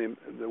and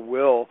the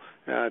will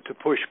to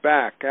push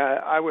back.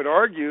 I would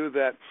argue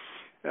that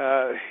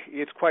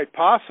it's quite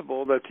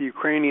possible that the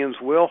Ukrainians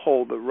will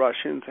hold the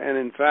Russians and,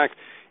 in fact,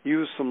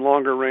 use some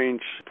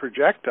longer-range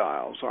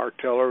projectiles,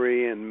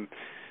 artillery and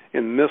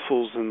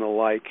missiles and the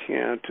like,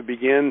 to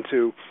begin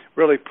to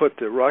really put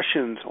the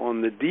Russians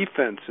on the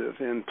defensive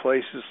in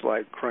places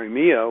like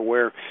Crimea,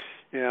 where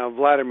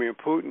Vladimir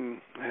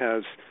Putin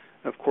has,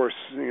 of course,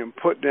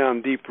 put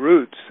down deep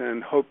roots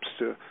and hopes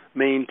to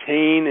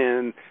maintain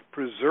and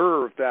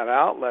preserve that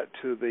outlet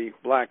to the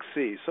Black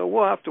Sea. So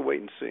we'll have to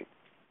wait and see.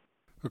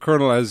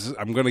 Colonel, as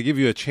I'm going to give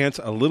you a chance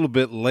a little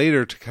bit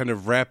later to kind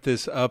of wrap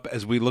this up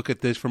as we look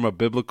at this from a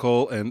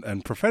biblical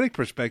and prophetic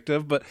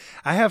perspective, but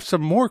I have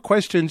some more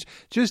questions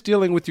just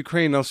dealing with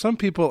Ukraine. Now, some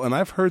people, and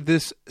I've heard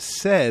this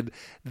said,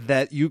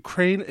 that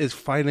Ukraine is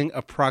fighting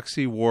a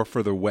proxy war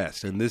for the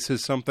West, and this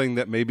is something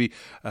that maybe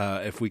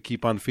if we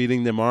keep on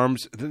feeding them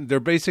arms,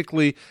 they're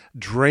basically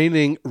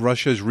draining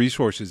Russia's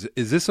resources.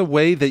 Is this a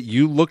way that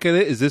you look at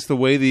it? Is this the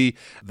way the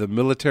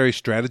military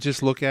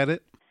strategists look at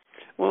it?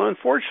 Well,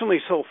 unfortunately,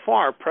 so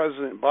far,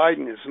 President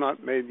Biden has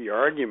not made the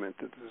argument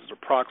that this is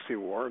a proxy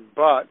war,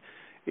 but,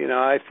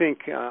 I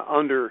think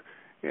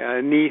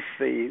underneath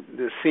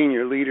the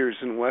senior leaders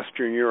in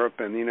Western Europe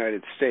and the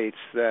United States,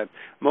 that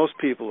most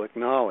people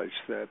acknowledge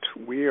that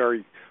we are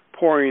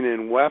pouring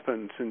in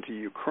weapons into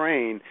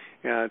Ukraine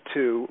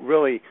to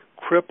really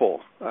cripple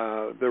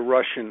the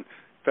Russian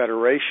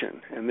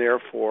Federation and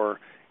therefore,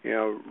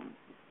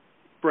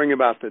 bring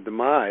about the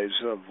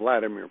demise of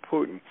Vladimir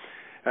Putin.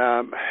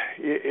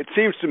 It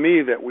seems to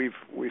me that we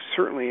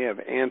certainly have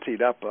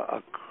anteed up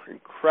an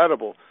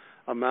incredible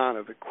amount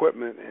of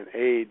equipment and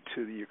aid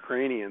to the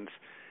Ukrainians,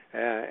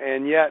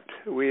 and yet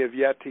we have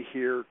yet to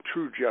hear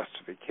true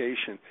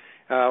justification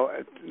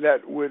that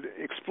would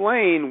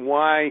explain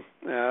why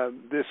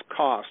this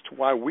cost,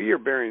 why we are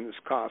bearing this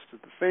cost.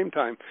 At the same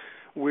time,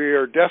 we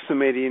are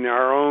decimating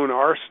our own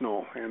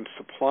arsenal and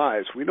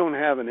supplies. We don't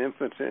have an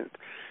infinite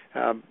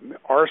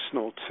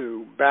arsenal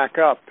to back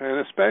up, and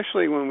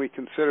especially when we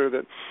consider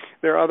that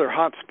there are other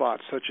hot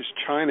spots such as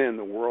China in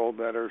the world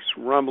that are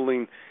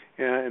rumbling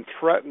and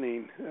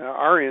threatening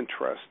our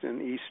interest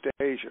in East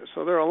Asia.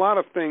 So there are a lot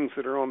of things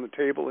that are on the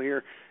table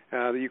here.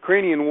 The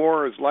Ukrainian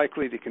war is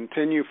likely to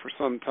continue for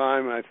some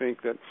time. I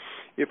think that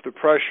if the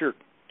pressure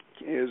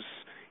is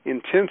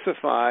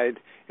intensified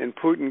and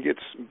Putin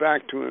gets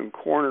back to a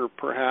corner,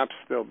 perhaps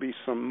there'll be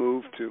some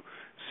move to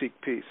seek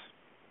peace.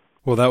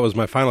 Well, that was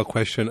my final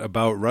question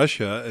about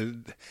Russia.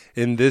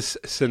 In this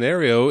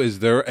scenario, is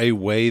there a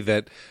way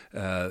that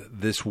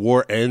this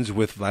war ends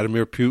with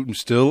Vladimir Putin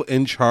still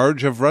in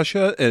charge of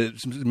Russia?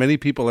 Many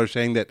people are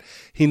saying that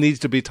he needs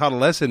to be taught a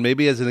lesson,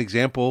 maybe as an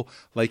example,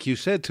 like you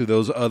said, to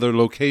those other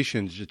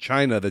locations,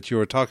 China that you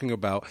were talking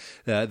about,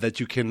 that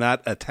you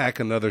cannot attack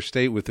another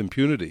state with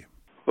impunity.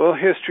 Well,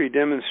 history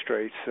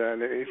demonstrates that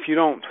if you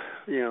don't,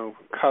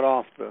 cut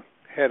off the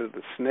head of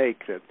the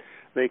snake, that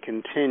they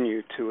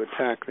continue to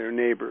attack their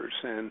neighbors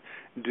and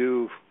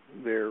do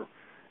their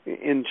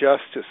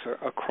injustice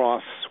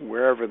across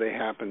wherever they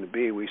happen to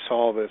be. We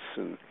saw this,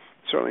 and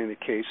certainly in the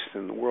case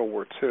in World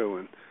War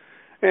II,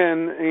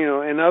 and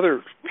in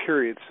other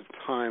periods of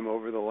time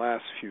over the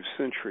last few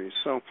centuries.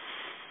 So,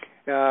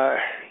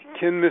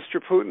 can Mr.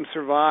 Putin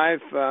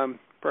survive?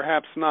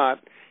 Perhaps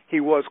not.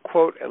 He was,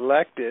 quote,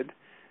 elected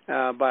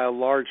by a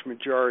large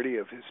majority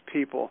of his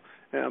people,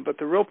 but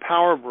the real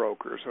power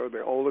brokers are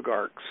the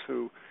oligarchs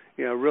who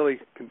really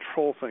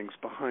control things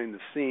behind the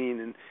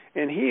scene,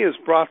 and he has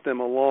brought them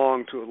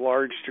along to a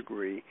large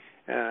degree,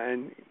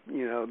 and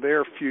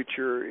their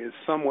future is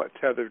somewhat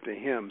tethered to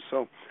him.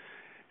 So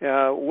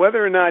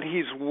whether or not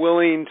he's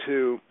willing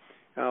to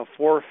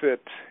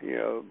forfeit,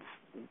 the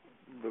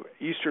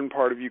eastern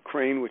part of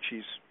Ukraine, which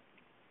he's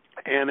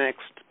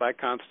annexed by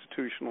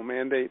constitutional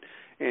mandate,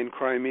 and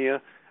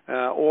Crimea,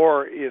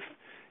 or if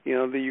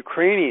the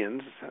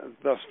Ukrainians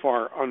thus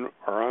far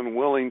are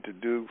unwilling to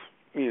do,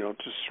 to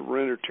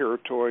surrender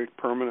territory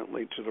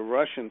permanently to the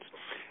Russians,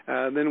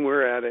 then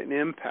we're at an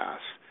impasse.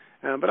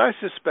 But I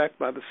suspect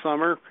by the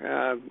summer,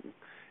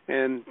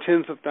 and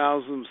tens of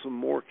thousands of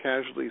more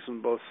casualties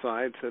on both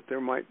sides, that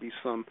there might be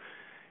some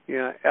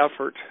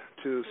effort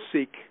to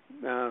seek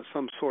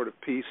some sort of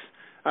peace.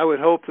 I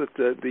would hope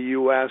that the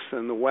U.S.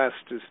 and the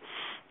West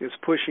is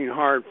pushing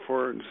hard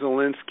for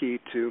Zelensky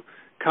to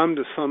come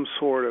to some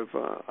sort of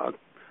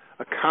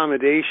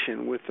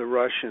accommodation with the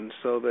Russians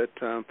so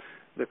that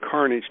the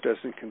carnage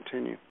doesn't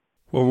continue.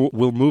 Well,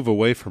 we'll move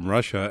away from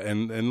Russia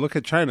and look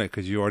at China,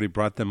 because you already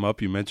brought them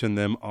up. You mentioned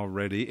them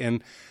already.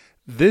 And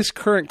this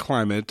current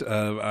climate,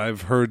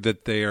 I've heard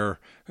that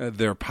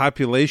their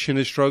population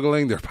is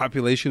struggling. Their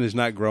population is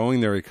not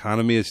growing. Their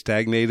economy is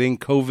stagnating.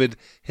 COVID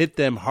hit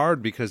them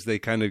hard because they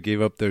kind of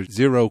gave up their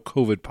zero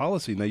COVID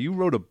policy. Now, you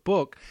wrote a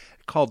book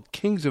called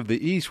Kings of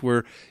the East,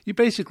 where you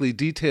basically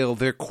detail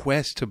their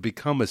quest to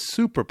become a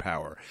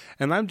superpower.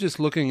 And I'm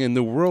just looking in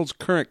the world's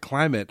current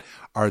climate,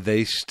 are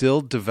they still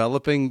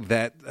developing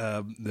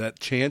that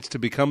chance to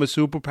become a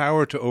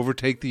superpower, to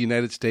overtake the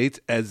United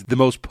States as the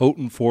most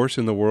potent force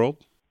in the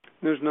world?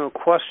 There's no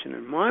question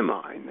in my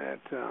mind that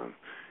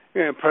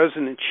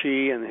President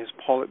Xi and his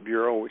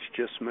Politburo, which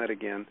just met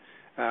again,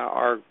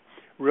 are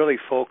really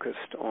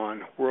focused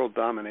on world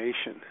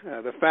domination.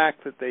 The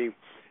fact that they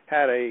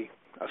had a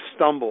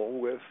stumble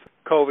with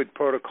COVID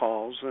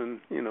protocols and,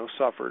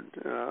 suffered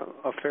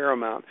a fair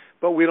amount,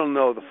 but we don't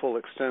know the full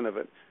extent of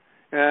it.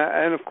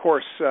 And, of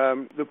course,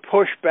 the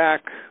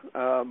pushback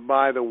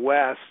by the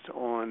West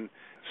on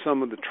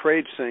some of the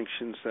trade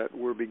sanctions that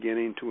we're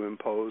beginning to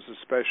impose,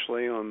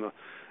 especially on the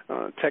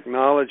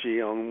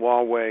technology, on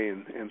Huawei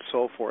and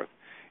so forth,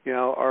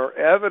 are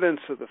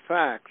evidence of the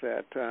fact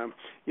that,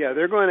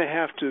 they're going to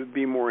have to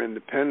be more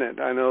independent.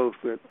 I know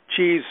that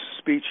Xi's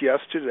speech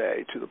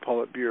yesterday to the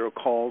Politburo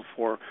called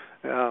for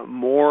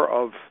more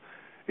of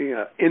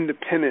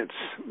independence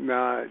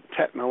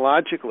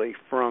technologically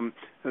from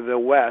the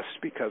West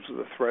because of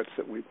the threats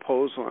that we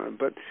pose on them.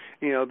 But,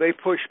 they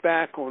push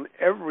back on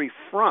every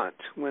front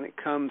when it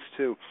comes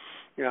to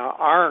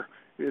our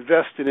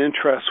vested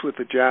interests with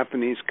the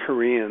Japanese,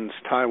 Koreans,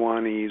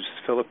 Taiwanese,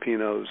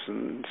 Filipinos,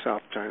 and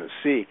South China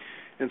Sea.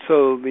 And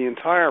so the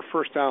entire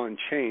First Island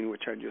chain,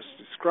 which I just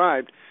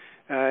described,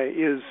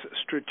 is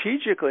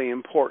strategically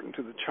important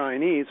to the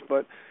Chinese,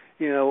 but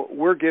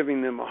we're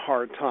giving them a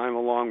hard time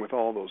along with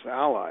all those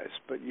allies.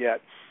 But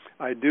yet,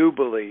 I do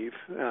believe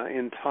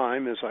in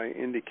time, as I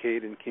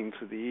indicate in Kings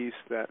of the East,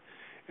 that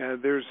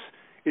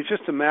it's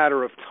just a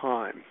matter of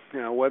time.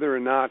 Whether or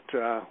not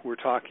we're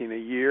talking a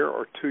year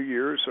or 2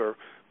 years or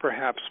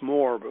perhaps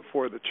more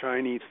before the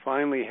Chinese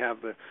finally have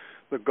the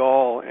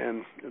gall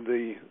and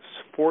the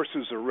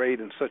forces arrayed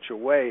in such a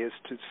way as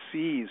to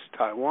seize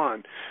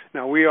Taiwan.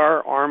 Now, we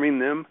are arming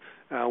them.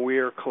 We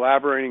are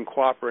collaborating,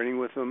 cooperating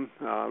with them.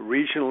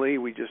 Regionally,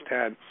 we just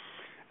had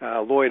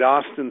Lloyd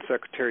Austin,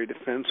 Secretary of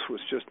Defense, was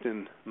just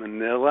in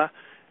Manila,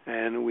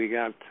 and we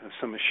got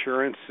some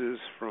assurances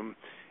from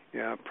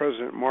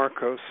President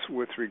Marcos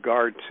with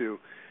regard to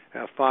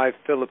 5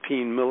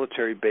 Philippine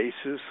military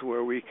bases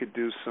where we could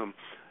do some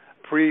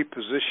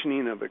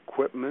pre-positioning of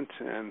equipment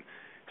and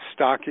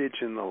stockage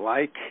and the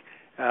like.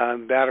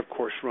 That, of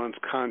course, runs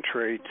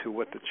contrary to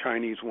what the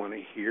Chinese want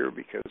to hear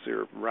because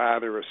they're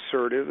rather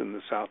assertive in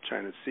the South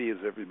China Sea, as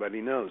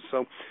everybody knows.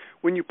 So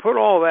when you put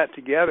all that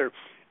together,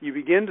 you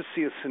begin to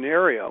see a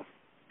scenario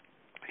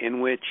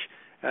in which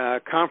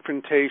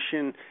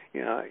confrontation,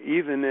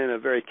 even in a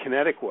very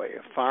kinetic way,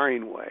 a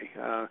firing way,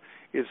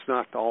 is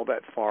not all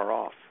that far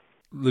off.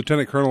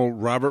 Lieutenant Colonel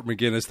Robert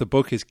McGinnis, the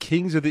book is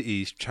Kings of the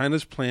East,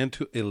 China's Plan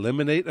to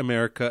Eliminate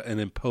America and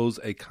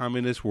Impose a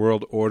Communist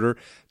World Order.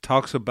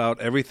 Talks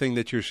about everything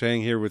that you're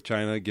saying here with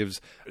China,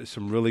 gives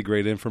some really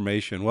great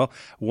information. Well,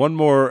 one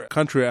more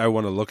country I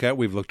want to look at.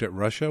 We've looked at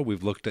Russia.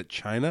 We've looked at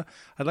China.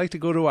 I'd like to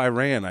go to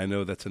Iran. I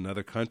know that's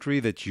another country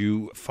that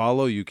you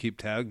follow, you keep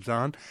tabs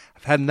on.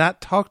 I've had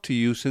not talked to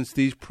you since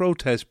these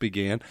protests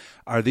began.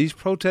 Are these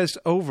protests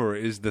over?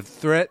 Is the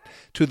threat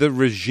to the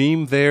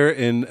regime there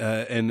in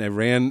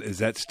Iran,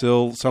 is that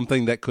still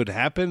something that could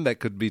happen, that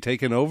could be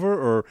taken over,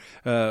 or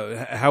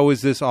how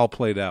is this all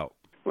played out?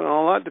 Well,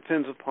 a lot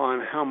depends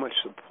upon how much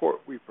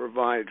support we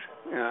provide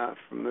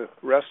from the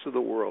rest of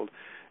the world.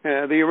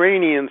 The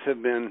Iranians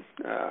have been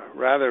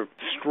rather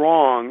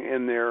strong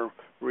in their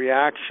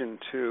reaction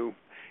to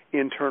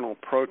internal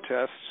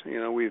protests.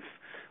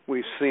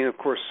 We've seen, of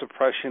course,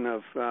 suppression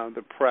of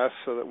the press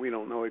so that we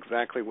don't know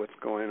exactly what's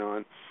going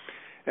on.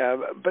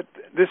 But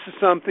this is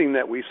something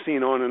that we've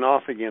seen on and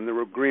off again,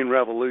 the Green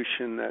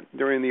Revolution, that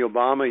during the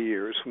Obama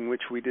years, in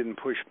which we didn't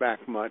push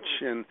back much.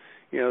 And,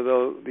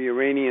 though the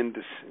Iranian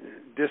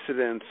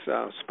dissidents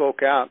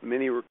spoke out,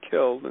 many were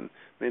killed and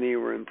many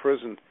were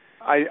imprisoned.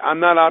 I'm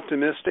not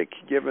optimistic,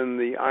 given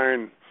the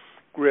iron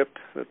grip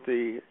that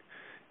the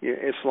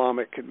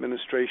Islamic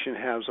administration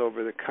has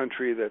over the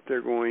country, that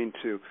they're going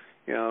to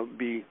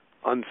be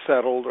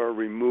unsettled or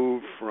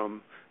removed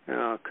from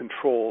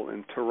control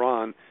in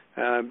Tehran.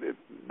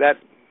 That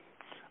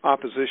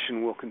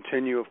opposition will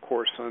continue, of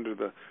course, under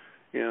the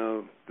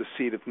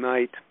seat of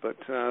night. But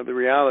the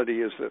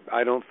reality is that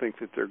I don't think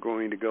that they're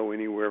going to go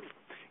anywhere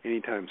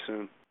anytime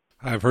soon.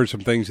 I've heard some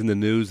things in the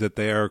news that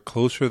they are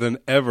closer than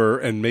ever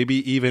and maybe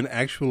even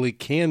actually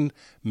can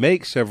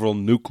make several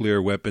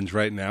nuclear weapons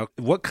right now.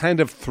 What kind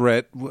of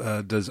threat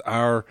does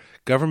our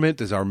government,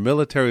 does our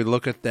military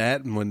look at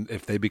that? And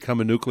if they become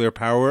a nuclear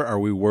power, are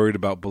we worried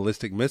about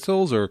ballistic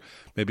missiles or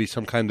maybe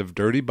some kind of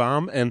dirty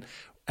bomb? And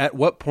at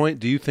what point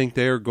do you think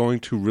they're going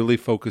to really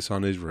focus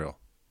on Israel?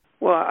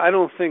 Well, I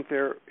don't think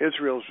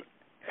Israel's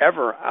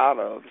ever out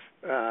of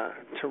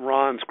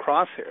Tehran's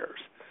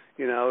crosshairs.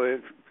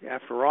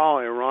 After all,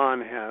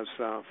 Iran has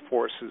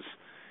forces,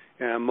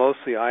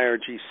 mostly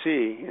IRGC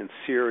in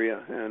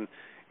Syria, and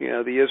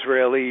the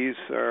Israelis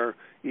are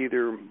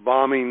either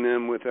bombing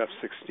them with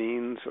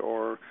F-16s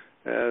or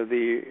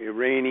the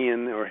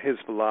Iranian or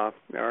Hezbollah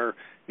are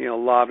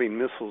lobbing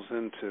missiles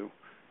into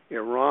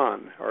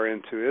Iran or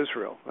into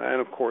Israel.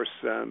 And of course,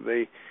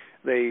 they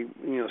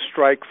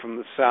strike from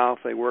the south.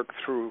 They work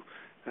through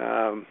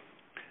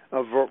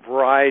a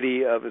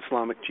variety of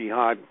Islamic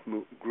Jihad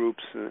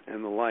groups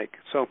and the like.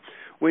 So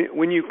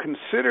when you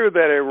consider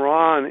that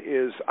Iran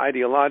is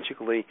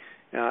ideologically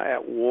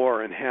at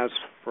war and has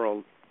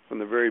from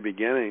the very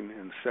beginning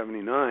in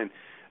 '79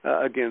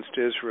 against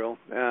Israel,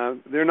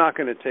 they're not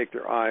going to take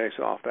their eyes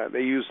off that.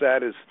 They use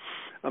that as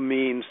a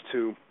means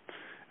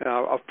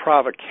of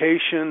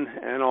provocation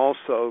and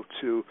also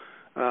to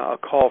a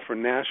call for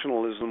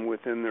nationalism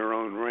within their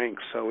own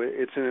ranks. So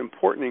it's an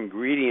important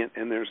ingredient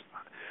in their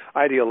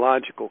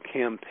ideological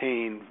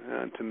campaign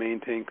to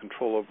maintain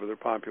control over their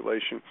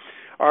population.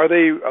 Are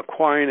they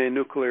acquiring a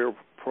nuclear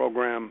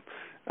program?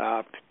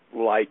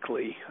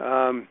 Likely.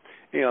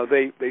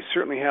 They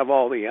certainly have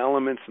all the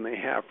elements, and they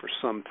have for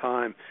some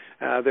time.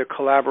 Their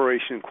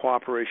collaboration and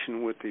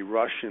cooperation with the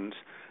Russians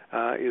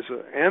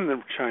and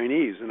the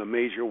Chinese in a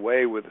major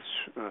way, with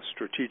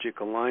strategic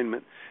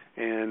alignment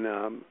and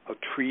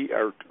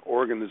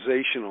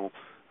organizational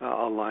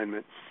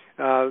alignment.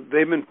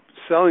 They've been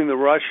selling the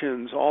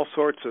Russians all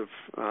sorts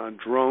of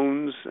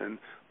drones and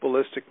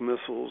ballistic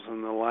missiles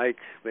and the like.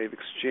 They've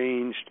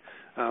exchanged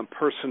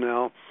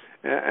personnel.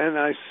 And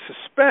I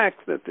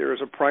suspect that there is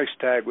a price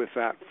tag with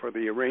that for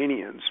the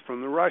Iranians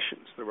from the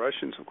Russians. The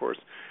Russians, of course,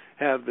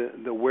 have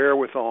the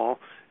wherewithal.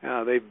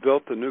 They've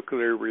built the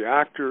nuclear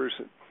reactors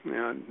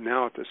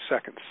now at the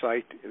second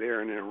site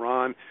there in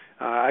Iran.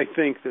 I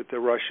think that the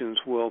Russians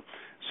will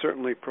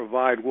certainly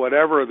provide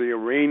whatever the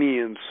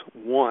Iranians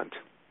want.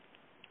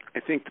 I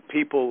think the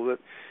people that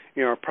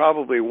are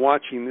probably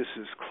watching this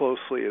as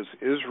closely as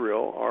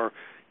Israel are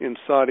in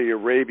Saudi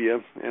Arabia,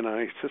 and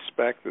I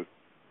suspect that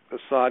the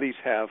Saudis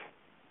have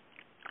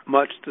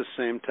much the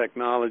same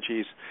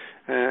technologies,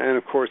 and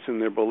of course in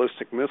their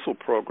ballistic missile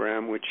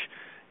program, which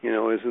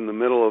is in the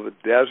middle of a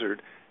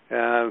desert,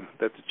 that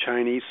the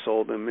Chinese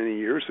sold them many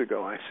years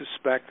ago. I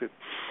suspect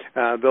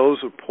that those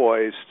are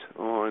poised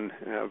on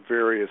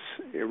various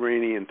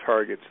Iranian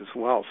targets as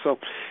well. So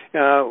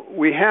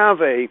we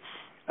have a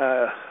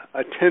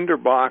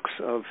tinderbox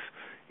of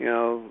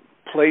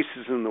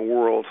places in the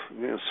world,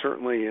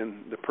 certainly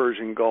in the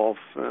Persian Gulf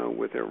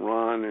with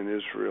Iran and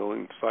Israel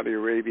and Saudi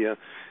Arabia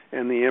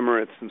and the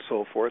Emirates and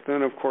so forth.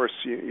 And of course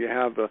you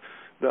have the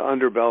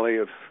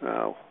underbelly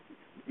of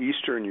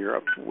Eastern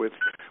Europe with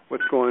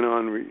what's going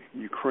on with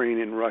Ukraine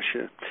and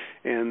Russia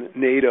and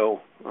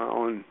NATO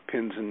on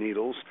pins and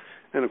needles.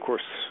 And of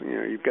course,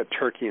 you've got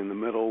Turkey in the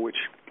middle, which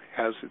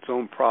has its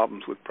own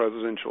problems with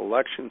presidential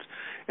elections,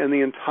 and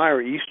the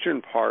entire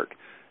eastern part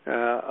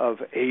of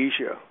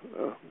Asia,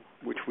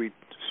 which we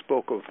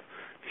spoke of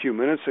a few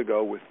minutes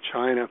ago with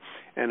China,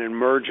 an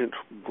emergent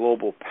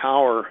global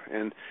power,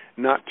 and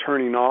not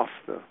turning off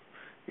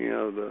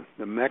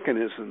the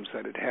mechanisms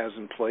that it has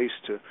in place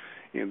to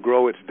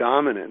grow its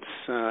dominance.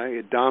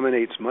 It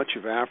dominates much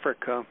of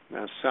Africa,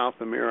 South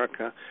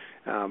America,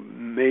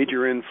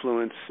 major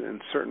influence in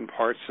certain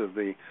parts of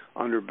the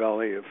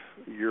underbelly of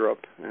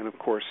Europe, and of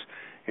course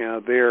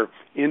their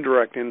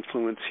indirect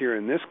influence here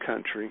in this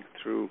country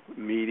through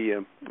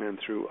media and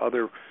through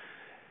other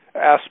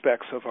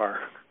aspects of our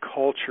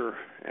culture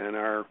and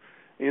our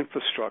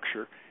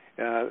infrastructure.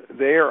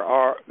 They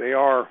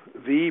are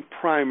the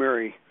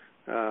primary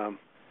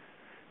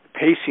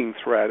pacing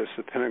threat, as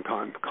the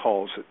Pentagon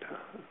calls it,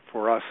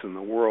 for us in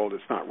the world.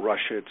 It's not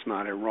Russia, it's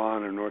not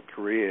Iran or North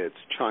Korea, it's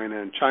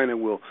China, and China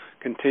will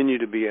continue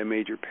to be a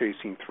major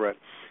pacing threat.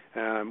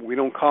 We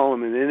don't call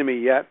them an enemy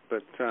yet,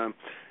 but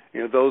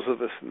those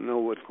of us that know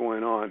what's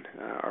going on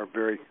are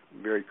very,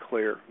 very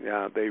clear.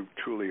 Yeah, they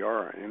truly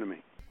are our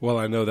enemy. Well,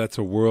 I know that's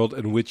a world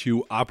in which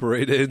you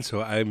operate in,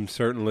 so I'm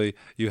certainly,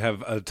 you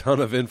have a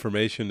ton of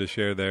information to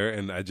share there,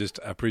 and I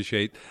just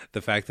appreciate the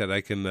fact that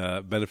I can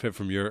benefit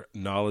from your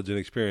knowledge and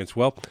experience.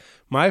 Well,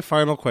 my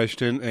final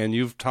question, and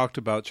you've talked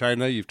about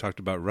China, you've talked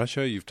about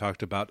Russia, you've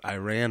talked about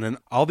Iran, and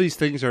all these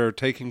things are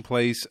taking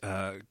place,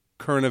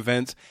 current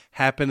events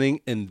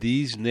happening in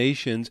these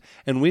nations,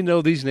 and we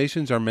know these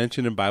nations are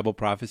mentioned in Bible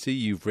prophecy.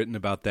 You've written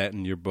about that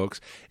in your books.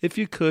 If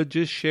you could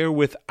just share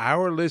with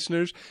our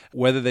listeners,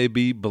 whether they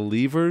be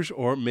believers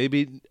or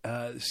maybe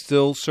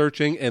still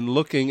searching and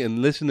looking and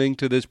listening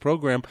to this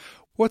program,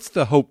 what's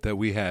the hope that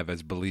we have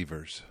as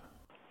believers?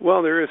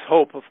 Well, there is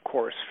hope, of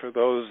course, for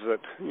those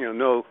that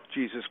know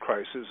Jesus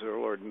Christ as their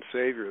Lord and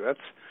Savior. That's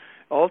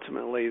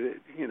ultimately,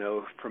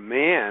 for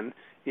man,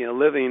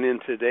 living in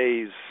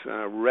today's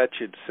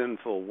wretched,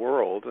 sinful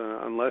world,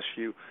 unless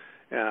you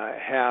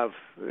have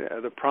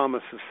the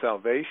promise of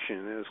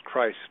salvation as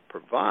Christ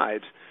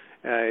provides,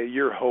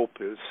 your hope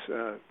is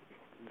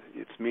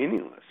it's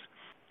meaningless.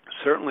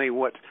 Certainly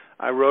what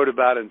I wrote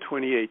about in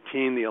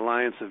 2018, the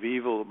alliance of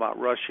evil about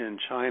Russia and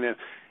China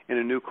in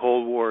a new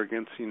Cold War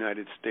against the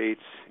United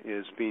States,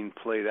 is being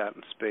played out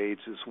in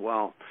spades as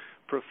well.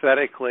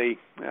 Prophetically,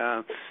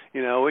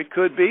 it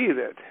could be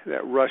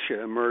that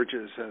Russia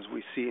emerges, as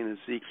we see in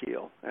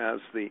Ezekiel, as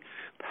the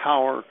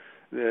power,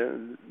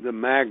 the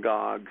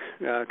Magog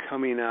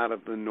coming out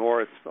of the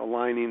north,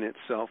 aligning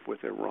itself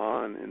with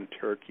Iran and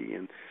Turkey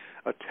and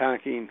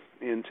attacking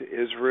into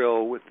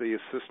Israel with the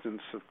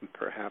assistance of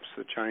perhaps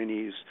the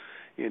Chinese,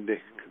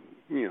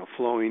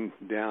 flowing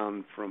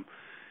down from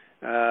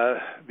the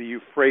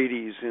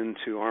Euphrates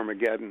into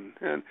Armageddon.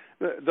 And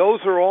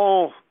those are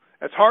all,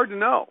 it's hard to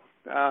know.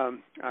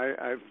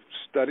 I've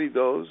studied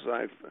those.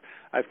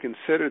 I've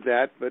considered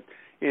that, but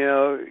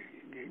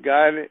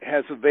God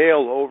has a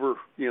veil over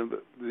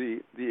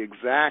the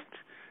exact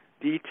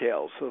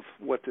details of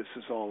what this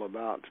is all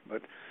about.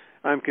 But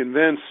I'm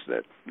convinced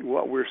that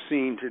what we're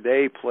seeing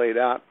today played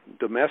out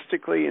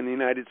domestically in the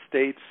United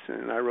States,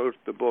 and I wrote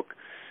the book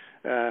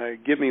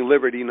 "Give Me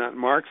Liberty, Not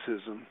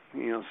Marxism."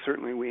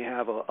 Certainly we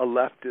have a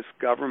leftist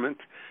government,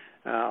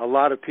 a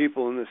lot of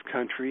people in this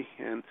country,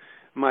 and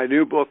my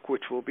new book,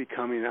 which will be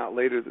coming out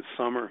later this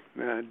summer,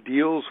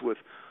 deals with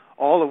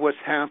all of what's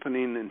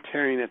happening and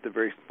tearing at the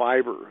very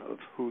fiber of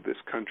who this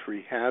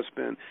country has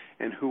been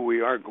and who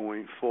we are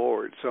going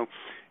forward. So,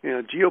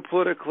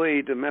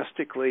 geopolitically,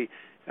 domestically,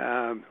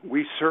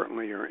 we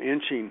certainly are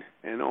inching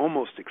and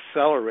almost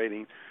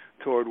accelerating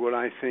toward what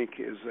I think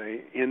is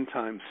a end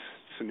time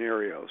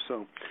scenario.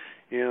 So,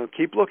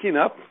 keep looking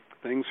up.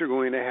 Things are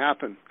going to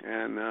happen,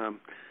 and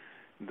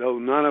though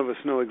none of us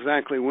know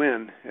exactly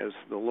when, as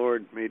the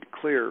Lord made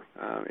clear,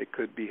 it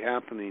could be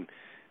happening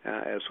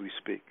as we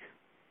speak.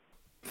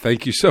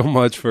 Thank you so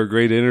much for a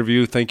great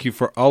interview. Thank you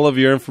for all of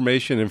your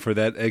information and for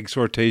that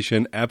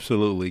exhortation.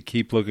 Absolutely.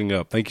 Keep looking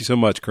up. Thank you so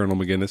much, Colonel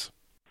McGinnis.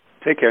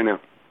 Take care now.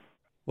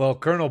 Well,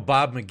 Colonel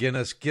Bob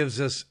McGinnis gives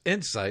us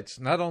insights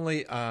not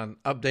only on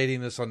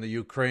updating us on the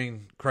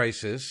Ukraine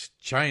crisis,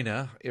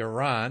 China,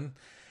 Iran,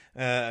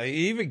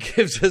 he even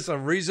gives us a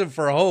reason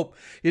for hope.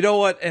 You know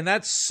what? And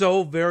that's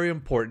so very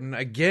important.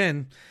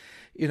 Again,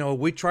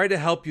 we try to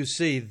help you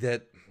see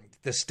that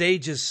the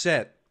stage is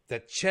set. The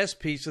chess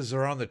pieces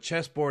are on the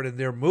chessboard and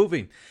they're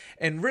moving.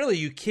 And really,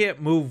 you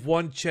can't move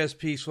one chess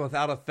piece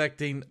without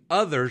affecting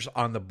others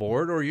on the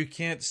board, or you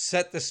can't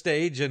set the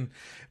stage and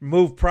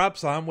move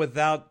props on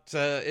without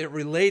it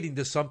relating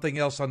to something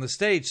else on the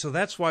stage. So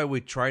that's why we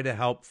try to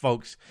help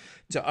folks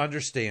to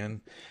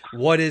understand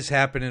what is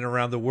happening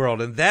around the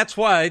world. And that's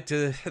why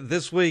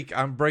this week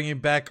I'm bringing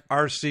back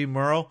R.C.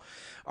 Merle.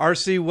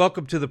 R.C.,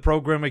 welcome to the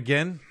program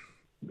again.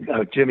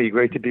 Jimmy,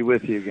 great to be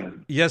with you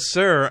again. Yes,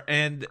 sir.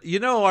 And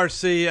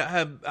R.C.,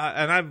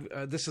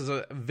 this is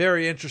a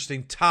very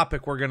interesting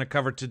topic we're going to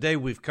cover today.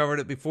 We've covered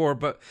it before,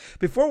 but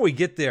before we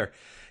get there,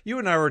 you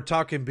and I were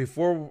talking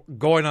before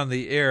going on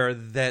the air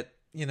that,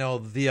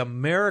 the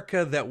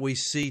America that we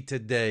see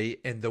today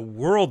and the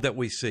world that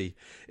we see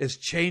is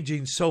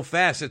changing so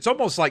fast. It's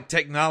almost like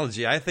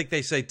technology. I think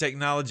they say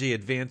technology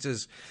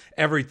advances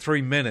every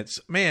 3 minutes.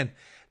 Man,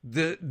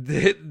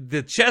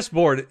 the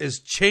chessboard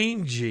is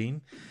changing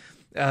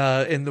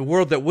in the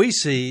world that we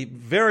see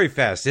very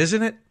fast,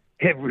 isn't it?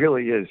 It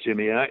really is,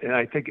 Jimmy. And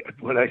I think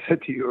what I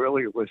said to you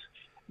earlier was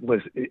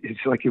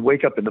it's like you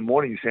wake up in the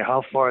morning, you say,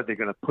 how far are they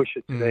going to push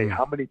it today?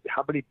 How many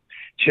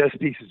chess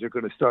pieces are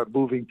going to start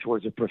moving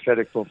towards a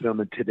prophetic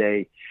fulfillment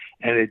today?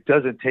 And it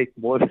doesn't take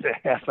more than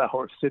a half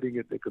hour sitting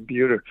at the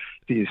computer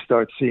till you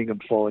start seeing them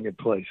falling in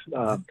place.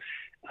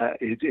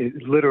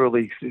 It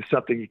literally is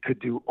something you could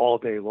do all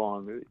day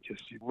long.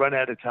 You run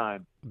out of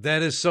time.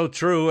 That is so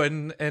true.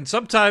 And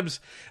sometimes,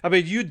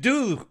 you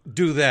do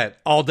that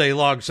all day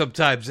long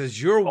sometimes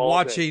as you're all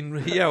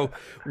watching,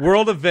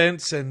 world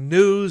events and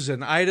news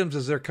and items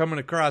as they're coming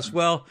across.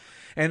 Well,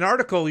 an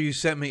article you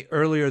sent me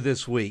earlier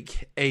this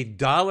week, a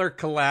dollar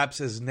collapse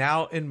is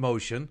now in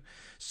motion.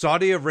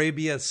 Saudi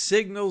Arabia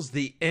signals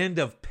the end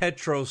of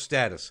petro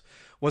status.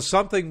 Was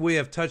something we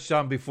have touched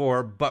on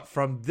before, but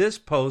from this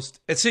post,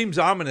 it seems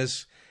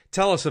ominous.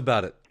 Tell us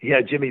about it.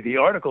 Yeah, Jimmy, the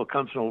article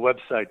comes from a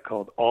website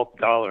called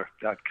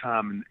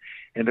altdollar.com.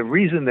 And the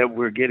reason that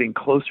we're getting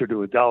closer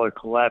to a dollar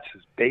collapse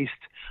is based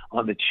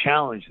on the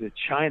challenge that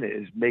China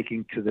is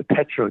making to the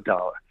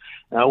petrodollar.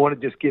 Now, I want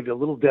to just give a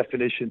little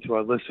definition to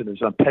our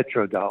listeners on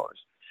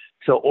petrodollars.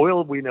 So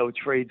oil, we know,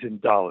 trades in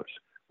dollars.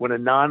 When a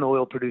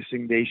non-oil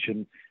producing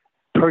nation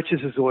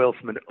purchases oil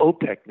from an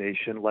OPEC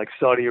nation like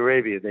Saudi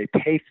Arabia, they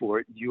pay for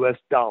it in U.S.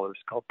 dollars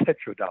called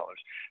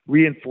petrodollars,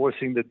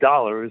 reinforcing the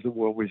dollar as the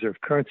world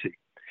reserve currency.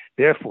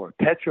 Therefore,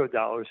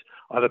 petrodollars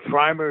are the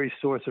primary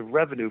source of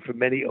revenue for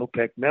many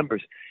OPEC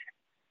members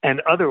and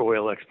other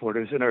oil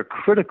exporters and are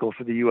critical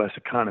for the U.S.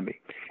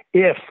 economy.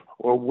 If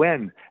or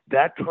when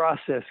that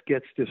process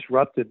gets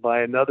disrupted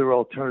by another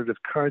alternative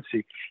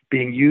currency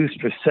being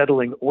used for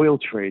settling oil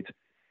trades,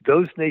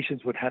 those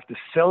nations would have to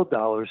sell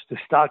dollars to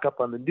stock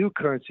up on the new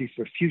currency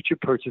for future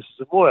purchases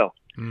of oil.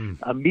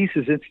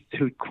 Mises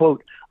Institute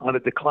quote on a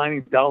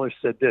declining dollar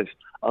said this: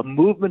 a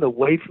movement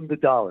away from the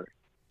dollar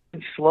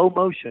in slow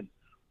motion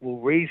will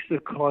raise the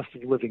cost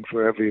of living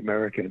for every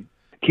American.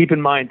 Keep in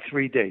mind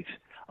 3 dates.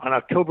 On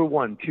October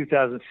 1,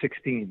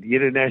 2016, the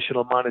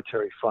International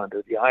Monetary Fund,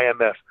 or the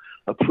IMF,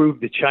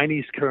 approved the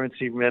Chinese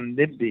currency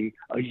renminbi,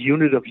 a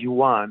unit of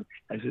yuan,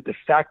 as a de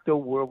facto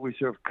world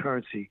reserve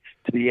currency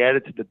to be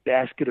added to the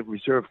basket of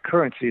reserve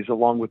currencies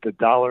along with the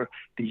dollar,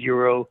 the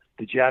euro,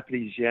 the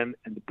Japanese yen,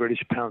 and the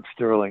British pound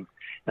sterling.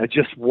 Now,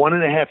 just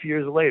 1.5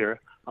 years later,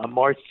 on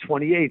March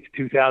 28,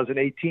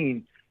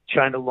 2018,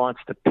 China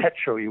launched the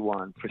Petro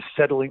Yuan for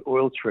settling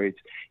oil trades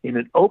in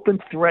an open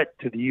threat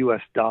to the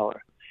U.S.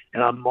 dollar.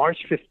 And on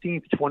March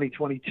 15,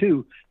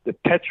 2022, the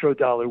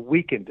petrodollar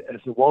weakened as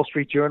the Wall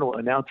Street Journal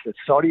announced that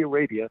Saudi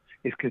Arabia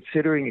is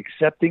considering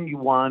accepting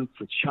yuan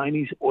for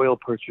Chinese oil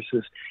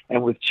purchases.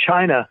 And with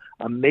China,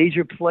 a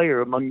major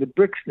player among the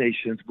BRICS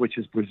nations, which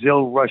is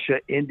Brazil,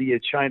 Russia, India,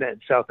 China, and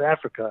South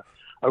Africa,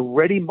 a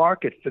ready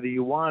market for the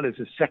yuan as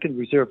a second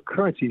reserve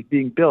currency is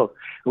being built.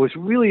 And what's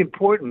really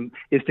important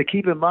is to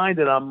keep in mind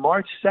that on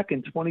March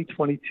 2nd,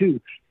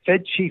 2022,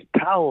 Fed Chief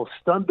Powell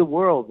stunned the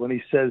world when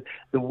he said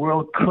the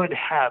world could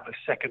have a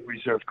second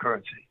reserve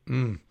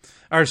currency.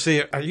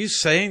 R.C., are you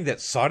saying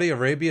that Saudi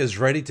Arabia is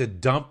ready to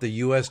dump the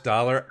U.S.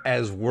 dollar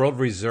as world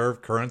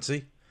reserve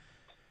currency?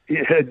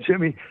 Yeah,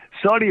 Jimmy,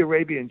 Saudi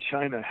Arabia and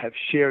China have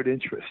shared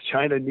interests.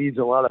 China needs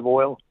a lot of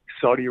oil.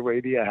 Saudi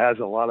Arabia has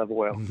a lot of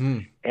oil.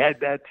 Add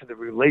that to the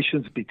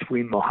relations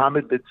between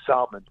Mohammed bin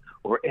Salman,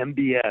 or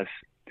MBS,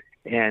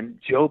 and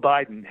Joe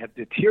Biden have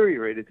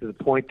deteriorated to the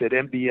point that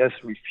MBS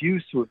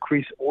refused to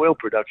increase oil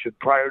production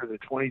prior to the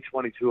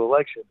 2022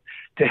 election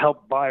to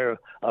help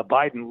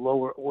Biden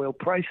lower oil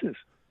prices.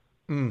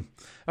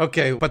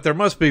 Okay, but there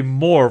must be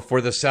more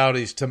for the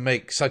Saudis to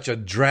make such a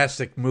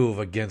drastic move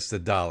against the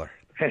dollar.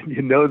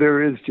 And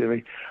there is,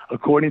 Jimmy.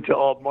 According to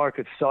Alt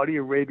Markets, Saudi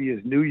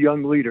Arabia's new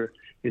young leader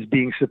is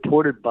being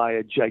supported by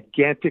a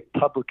gigantic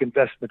public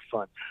investment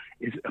fund.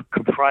 It's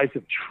comprised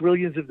of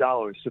trillions of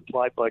dollars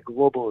supplied by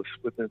globalists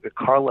within the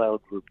Carlyle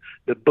Group,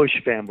 the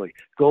Bush family,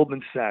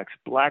 Goldman Sachs,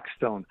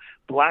 Blackstone,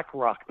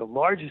 BlackRock, the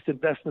largest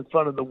investment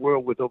fund in the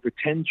world with over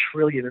 $10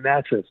 trillion in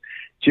assets.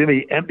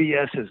 Jimmy,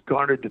 MBS has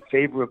garnered the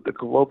favor of the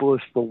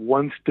globalists for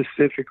one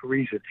specific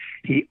reason.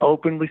 He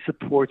openly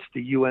supports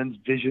the UN's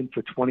vision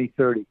for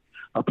 2030.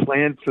 A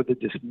plan for the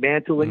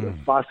dismantling of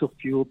fossil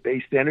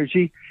fuel-based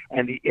energy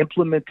and the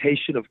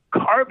implementation of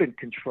carbon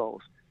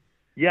controls.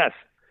 Yes,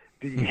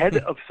 the head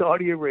of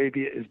Saudi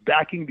Arabia is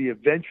backing the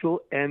eventual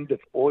end of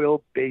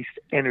oil-based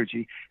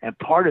energy, and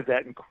part of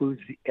that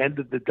includes the end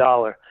of the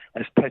dollar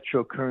as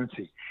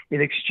petrocurrency.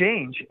 In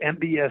exchange,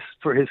 MBS,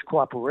 for his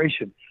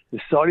cooperation, the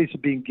Saudis are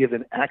being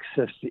given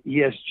access to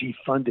ESG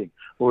funding,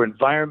 or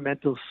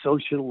environmental,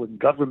 social, and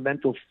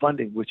governmental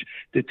funding, which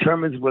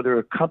determines whether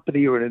a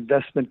company or an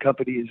investment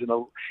company is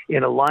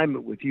in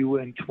alignment with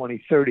UN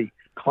 2030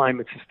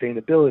 climate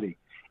sustainability.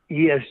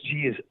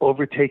 ESG is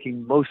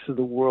overtaking most of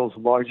the world's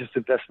largest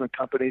investment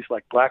companies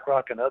like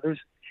BlackRock and others,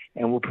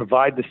 and will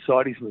provide the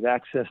Saudis with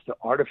access to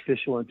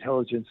artificial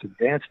intelligence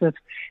advancements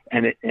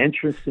and an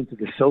entrance into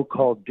the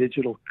so-called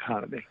digital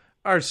economy.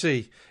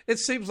 RC, it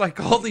seems like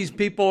all these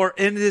people are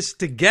in this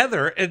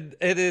together, and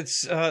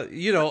it's,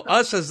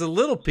 us as the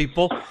little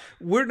people,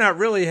 we're not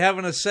really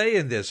having a say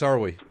in this, are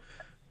we?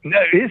 No,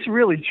 it's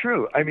really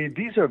true. I mean,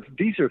 these are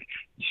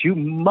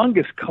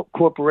humongous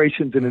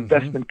corporations and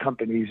investment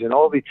companies, and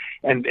all the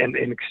and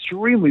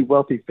extremely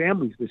wealthy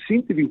families that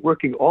seem to be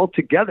working all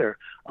together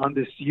on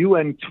this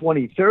UN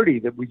 2030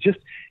 that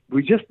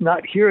we're just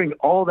not hearing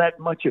all that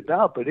much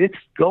about, but it's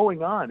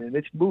going on and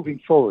it's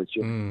moving forward.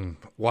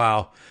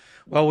 Wow.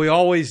 Well, we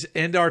always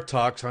end our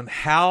talks on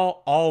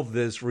how all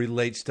this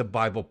relates to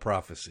Bible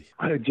prophecy.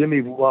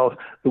 Jimmy, while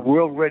the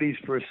world readies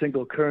for a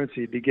single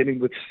currency, beginning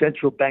with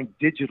central bank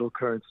digital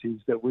currencies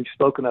that we've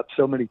spoken up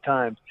so many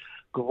times,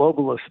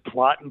 globalists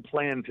plot and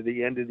plan to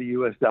the end of the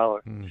U.S.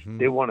 dollar.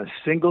 They want a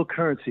single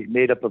currency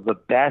made up of a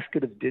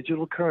basket of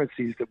digital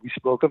currencies that we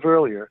spoke of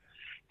earlier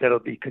that'll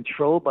be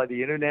controlled by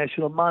the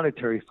International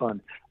Monetary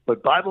Fund.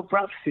 But Bible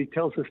prophecy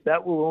tells us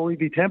that will only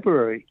be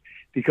temporary,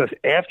 because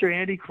after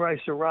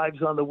Antichrist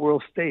arrives on the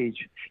world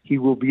stage, he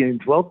will be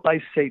indwelt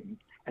by Satan,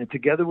 and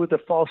together with a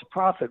false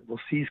prophet will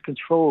seize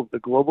control of the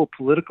global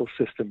political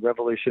system,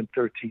 Revelation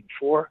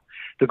 13:4,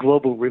 the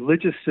global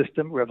religious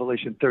system,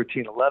 Revelation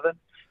 13:11,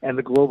 and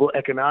the global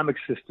economic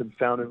system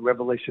found in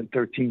Revelation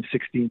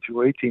 13:16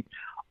 through 18.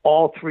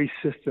 All three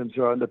systems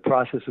are in the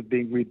process of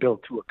being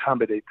rebuilt to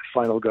accommodate the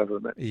final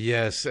government.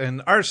 Yes.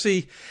 And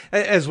RC,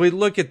 as we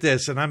look at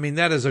this, and I mean,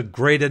 that is a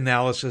great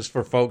analysis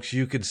for folks.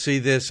 You can see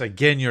this.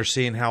 Again, you're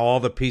seeing how all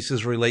the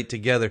pieces relate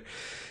together.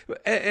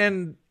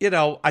 And,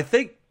 I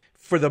think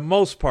for the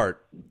most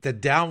part, the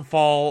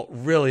downfall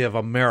really of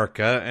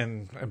America,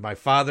 and my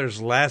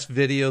father's last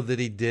video that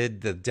he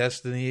did, The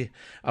Destiny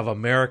of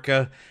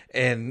America,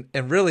 and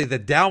really the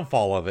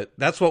downfall of it,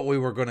 that's what we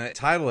were going to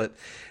title it.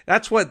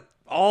 That's what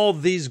all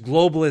these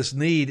globalists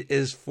need,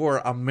 is for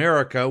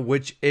America,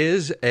 which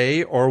is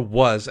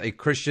was a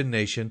Christian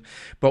nation.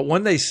 But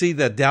when they see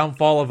the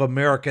downfall of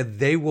America,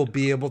 they will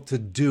be able to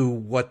do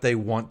what they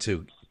want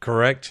to,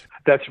 correct?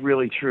 That's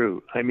really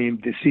true. I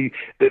mean, the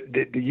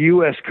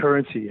U.S.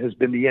 currency has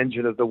been the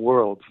engine of the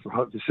world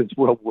since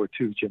World War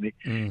II, Jimmy.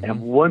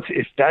 And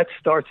if that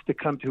starts to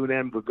come to an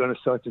end, we're going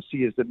to start to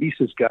see, as the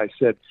Mises guy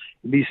said,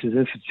 Mises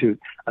Institute,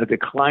 a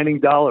declining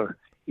dollar,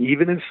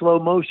 even in slow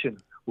motion,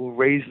 will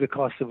raise the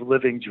cost of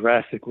living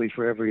drastically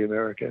for every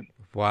American.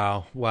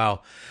 Wow.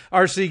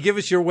 RC, give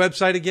us your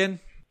website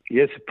again.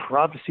 Yes,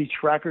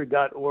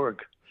 prophecytracker.org.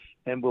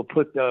 And we'll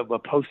put a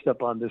post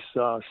up on this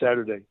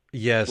Saturday.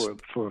 Yes.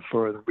 For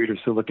the readers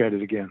to look at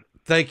it again.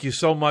 Thank you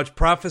so much.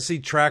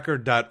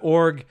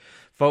 Prophecytracker.org.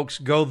 Folks,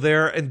 go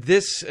there. And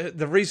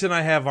the reason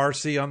I have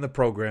RC on the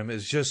program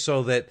is just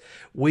so that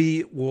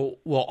we will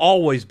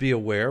always be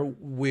aware.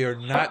 We are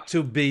not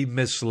to be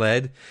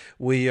misled.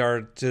 We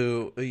are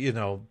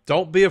to,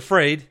 don't be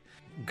afraid.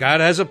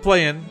 God has a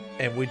plan,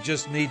 and we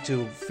just need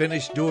to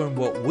finish doing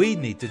what we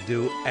need to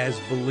do as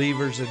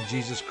believers in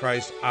Jesus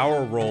Christ,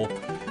 our role,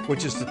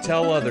 which is to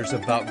tell others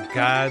about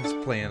God's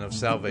plan of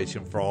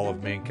salvation for all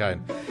of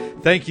mankind.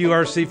 Thank you,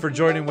 RC, for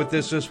joining with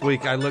us this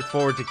week. I look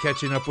forward to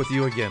catching up with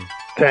you again.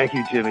 Thank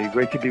you, Jimmy.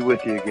 Great to be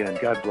with you again.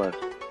 God bless.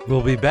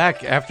 We'll be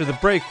back after the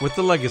break with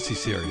the Legacy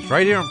Series,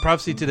 right here on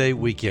Prophecy Today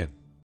Weekend.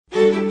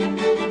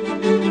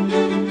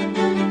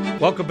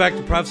 Welcome back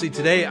to Prophecy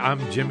Today.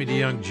 I'm Jimmy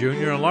DeYoung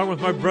Jr. Along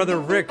with my brother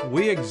Rick,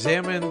 we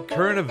examine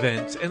current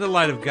events in the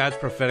light of God's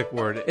prophetic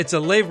word. It's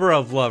a labor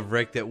of love,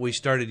 Rick, that we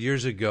started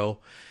years ago.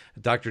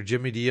 Dr.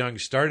 Jimmy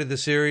DeYoung started the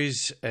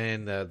series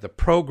and the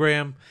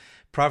program,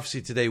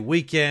 Prophecy Today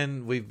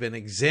Weekend. We've been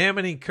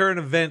examining current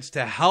events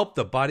to help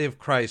the body of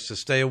Christ to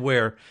stay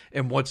aware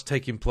in what's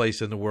taking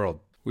place in the world.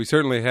 We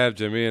certainly have,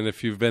 Jimmy, and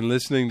if you've been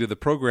listening to the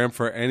program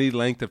for any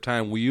length of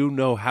time, you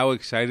know how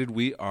excited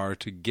we are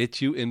to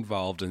get you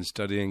involved in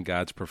studying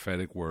God's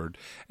prophetic word.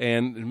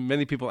 And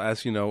many people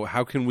ask,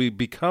 how can we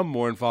become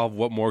more involved?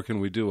 What more can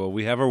we do? Well,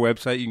 we have our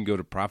website. You can go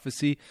to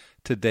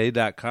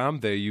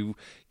prophecytoday.com. There you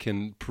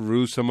can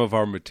peruse some of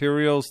our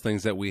materials,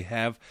 things that we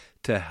have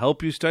to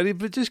help you study,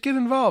 but just get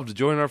involved.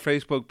 Join our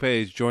Facebook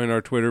page, join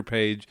our Twitter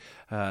page.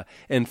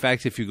 In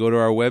fact, if you go to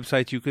our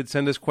website, you could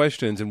send us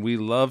questions, and we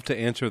love to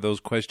answer those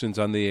questions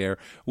on the air.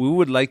 We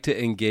would like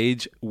to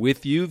engage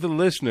with you, the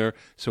listener,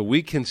 so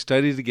we can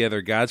study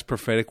together God's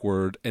prophetic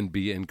word and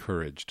be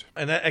encouraged.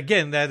 And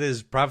again, that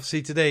is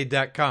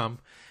prophecytoday.com.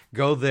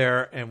 Go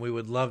there, and we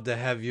would love to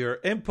have your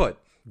input.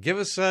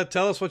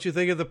 Tell us what you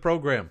think of the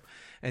program,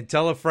 and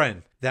tell a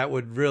friend. That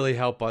would really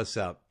help us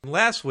out.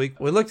 Last week,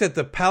 we looked at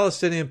the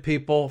Palestinian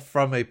people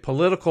from a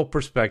political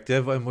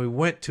perspective, and we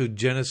went to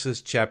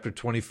Genesis chapter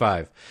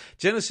 25.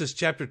 Genesis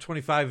chapter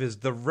 25 is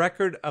the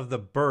record of the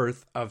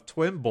birth of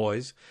twin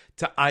boys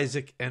to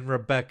Isaac and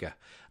Rebekah.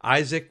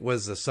 Isaac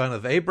was the son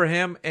of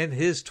Abraham, and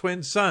his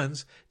twin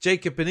sons,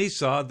 Jacob and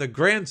Esau, the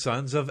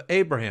grandsons of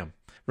Abraham.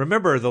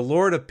 Remember, the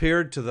Lord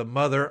appeared to the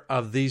mother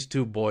of these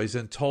two boys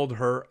and told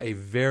her a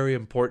very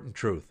important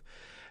truth.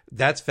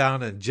 That's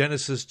found in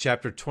Genesis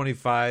chapter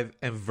 25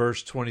 and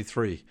verse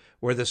 23,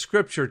 where the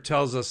scripture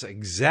tells us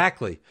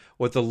exactly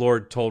what the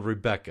Lord told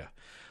Rebekah.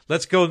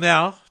 Let's go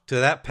now to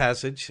that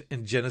passage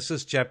in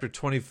Genesis chapter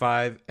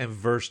 25 and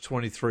verse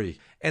 23,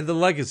 and the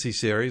Legacy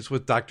series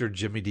with Dr.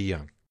 Jimmy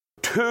DeYoung.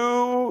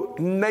 2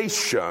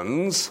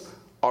 nations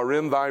are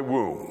in thy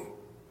womb,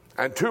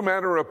 and 2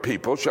 manner of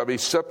people shall be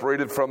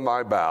separated from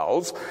thy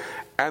bowels,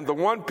 and the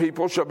one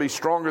people shall be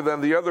stronger than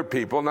the other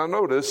people. Now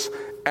notice,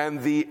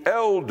 and the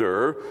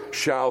elder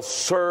shall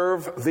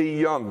serve the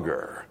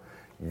younger.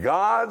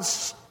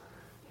 God's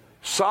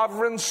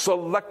sovereign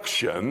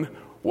selection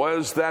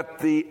was that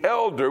the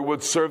elder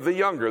would serve the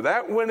younger.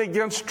 That went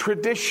against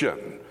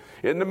tradition.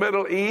 In the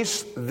Middle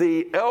East,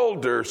 the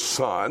elder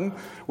son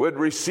would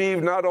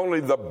receive not only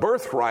the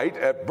birthright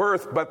at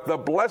birth, but the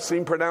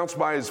blessing pronounced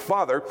by his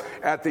father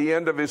at the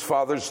end of his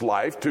father's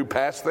life to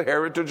pass the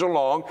heritage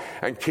along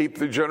and keep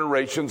the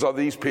generations of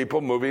these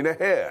people moving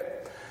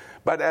ahead.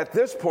 But at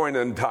this point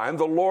in time,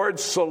 the Lord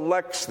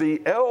selects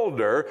the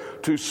elder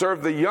to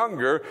serve the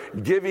younger,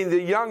 giving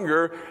the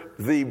younger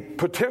the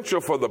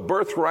potential for the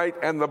birthright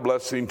and the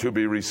blessing to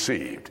be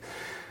received.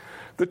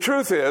 The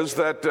truth is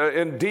that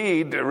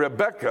indeed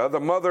Rebekah, the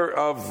mother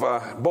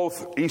of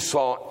both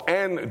Esau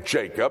and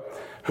Jacob,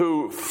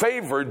 who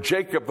favored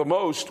Jacob the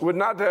most, would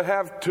not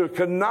have to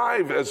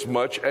connive as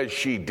much as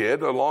she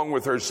did, along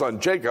with her son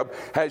Jacob,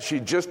 had she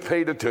just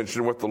paid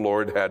attention to what the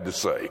Lord had to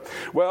say.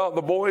 Well,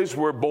 the boys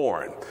were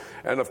born.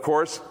 And of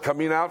course,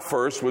 coming out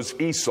first was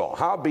Esau,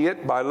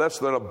 howbeit by less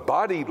than a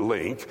body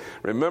length.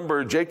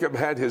 Remember, Jacob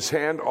had his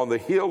hand on the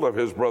heel of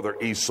his brother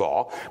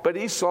Esau, but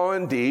Esau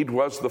indeed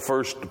was the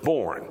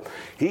firstborn.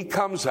 He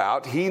comes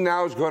out, he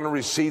now is going to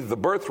receive the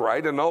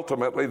birthright and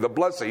ultimately the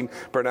blessing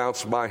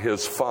pronounced by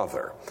his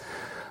father.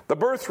 The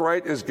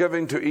birthright is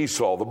given to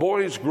Esau. The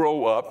boys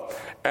grow up,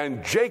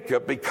 and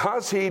Jacob,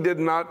 because he did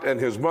not, and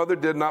his mother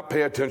did not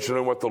pay attention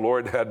to what the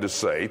Lord had to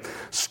say,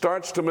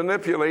 starts to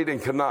manipulate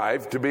and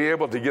connive to be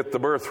able to get the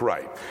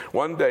birthright.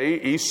 One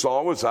day,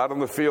 Esau was out in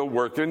the field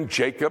working.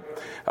 Jacob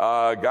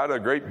got a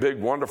great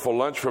big wonderful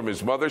lunch from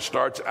his mother,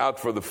 starts out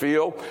for the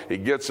field. He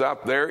gets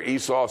out there.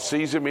 Esau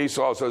sees him.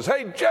 Esau says,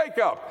 "Hey,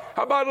 Jacob,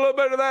 how about a little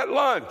bit of that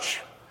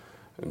lunch?"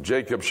 And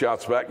Jacob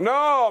shouts back,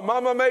 "No,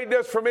 Mama made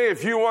this for me.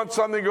 If you want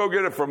something, go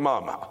get it from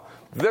Mama.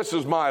 This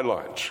is my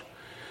lunch."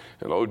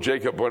 And old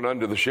Jacob went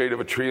under the shade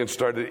of a tree and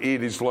started to eat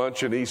his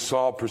lunch, and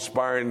Esau,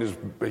 perspiring as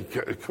he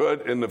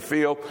could in the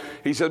field,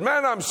 he said,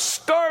 "Man, I'm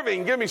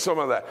starving. Give me some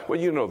of that." Well,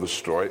 you know the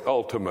story.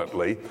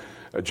 Ultimately,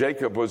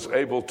 Jacob was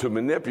able to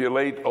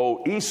manipulate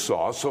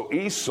Esau. So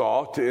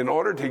Esau, in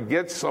order to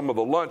get some of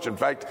the lunch, in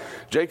fact,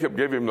 Jacob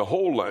gave him the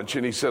whole lunch,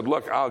 and he said,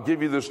 "Look, I'll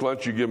give you this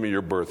lunch. You give me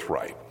your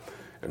birthright."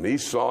 And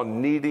Esau,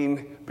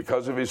 needing,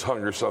 because of his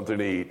hunger, something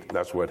to eat.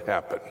 That's what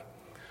happened.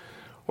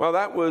 Well,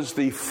 that was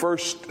the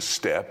first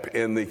step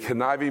in the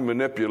conniving,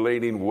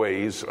 manipulating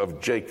ways of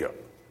Jacob.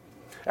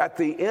 At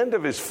the end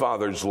of his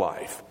father's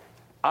life,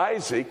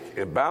 Isaac,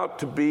 about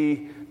to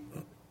be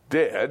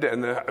dead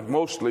and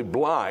mostly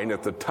blind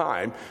at the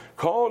time,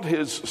 called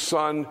his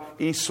son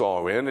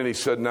Esau in, and he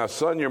said, "Now,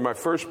 son, you're my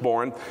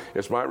firstborn.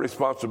 It's my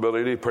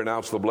responsibility to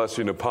pronounce the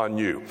blessing upon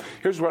you.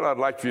 Here's what I'd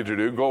like for you to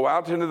do. Go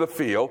out into the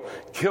field,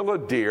 kill a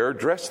deer,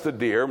 dress the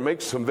deer,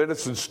 make some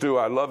venison stew.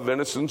 I love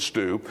venison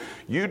stew.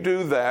 You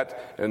do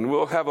that, and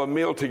we'll have a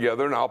meal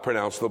together, and I'll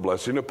pronounce the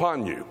blessing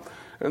upon you."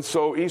 And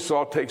so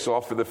Esau takes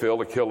off to the field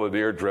to kill a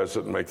deer, dress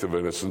it, and make the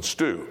venison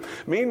stew.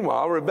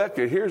 Meanwhile,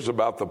 Rebekah hears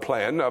about the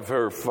plan of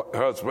her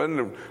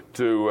husband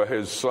to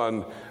his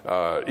son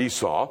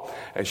Esau,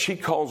 and she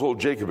calls old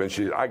Jacob, and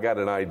she says, "I got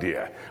an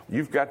idea.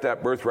 You've got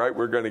that birthright.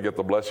 We're going to get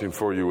the blessing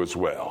for you as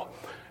well."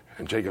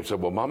 And Jacob said,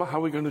 "Well, Mama, how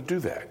are we going to do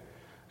that?"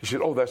 He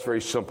said, oh, that's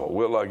very simple.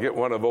 We'll get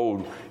one of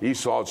old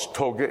Esau's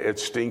toga. It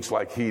stinks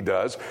like he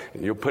does.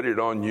 And you'll put it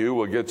on you.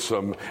 We'll get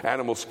some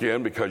animal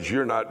skin because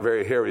you're not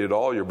very hairy at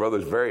all. Your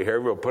brother's very hairy.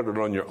 We'll put it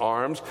on your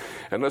arms.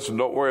 And listen,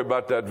 don't worry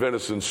about that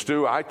venison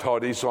stew. I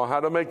taught Esau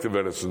how to make the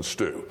venison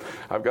stew.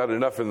 I've got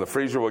enough in the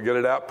freezer. We'll get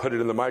it out, put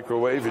it in the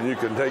microwave, and you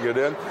can take it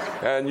in.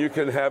 And you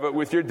can have it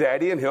with your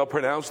daddy, and he'll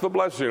pronounce the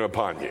blessing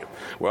upon you.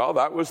 Well,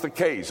 that was the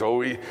case.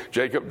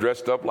 Jacob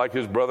dressed up like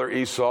his brother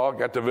Esau,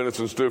 got the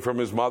venison stew from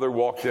his mother,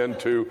 walked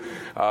into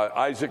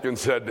Isaac and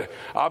said,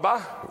 Abba,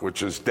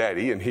 which is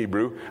daddy in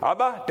Hebrew,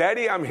 Abba,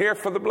 daddy, I'm here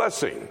for the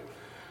blessing.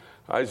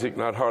 Isaac,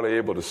 not hardly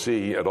able to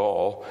see at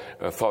all,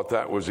 thought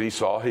that was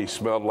Esau. He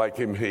smelled like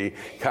him. He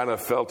kind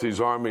of felt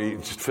his arm. He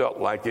felt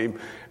like him.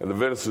 And the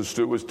venison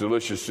stew was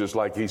delicious, just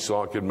like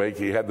Esau could make.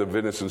 He had the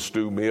venison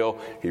stew meal.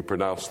 He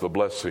pronounced the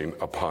blessing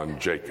upon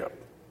Jacob.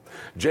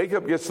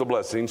 Jacob gets the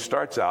blessing,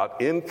 starts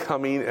out.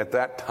 Incoming at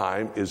that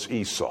time is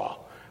Esau.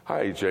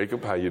 Hi,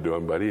 Jacob. How you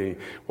doing, buddy? He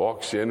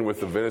walks in with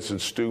the venison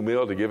stew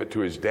meal to give it to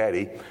his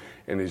daddy.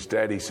 And his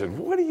daddy said,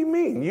 what do you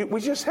mean?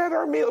 We just had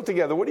our meal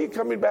together. What are you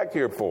coming back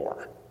here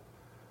for?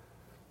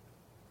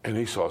 And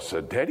Esau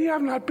said, Daddy,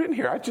 I've not been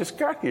here. I just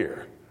got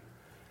here.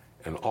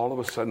 And all of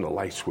a sudden, the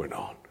lights went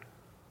on.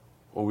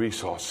 Oh,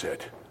 Esau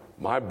said,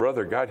 my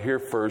brother got here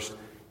first.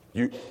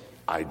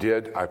 I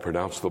did. I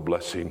pronounced the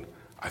blessing.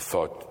 I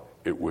thought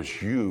it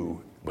was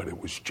you, but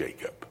it was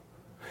Jacob.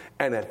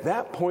 And at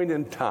that point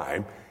in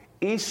time,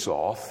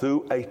 Esau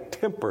threw a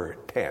temper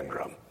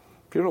tantrum.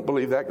 If you don't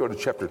believe that, go to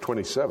chapter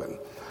 27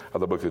 of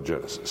the book of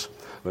Genesis.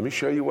 Let me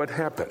show you what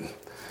happened.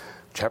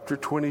 Chapter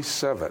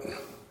 27,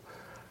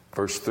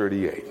 verse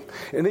 38.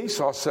 And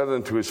Esau said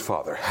unto his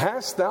father,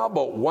 hast thou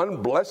but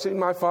one blessing,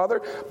 my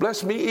father?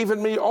 Bless me,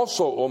 even me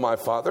also, O my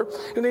father.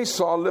 And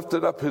Esau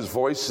lifted up his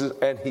voice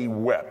and he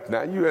wept.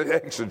 Now you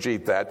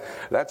exegete that.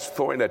 That's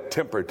throwing a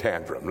temper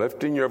tantrum.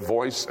 Lifting your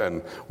voice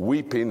and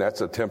weeping,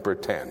 that's a temper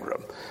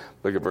tantrum.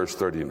 Look at verse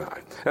 39.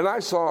 And I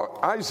saw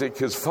Isaac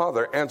his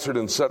father answered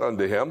and said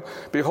unto him,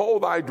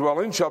 behold, thy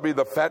dwelling shall be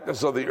the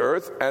fatness of the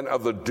earth and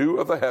of the dew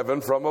of the heaven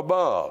from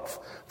above.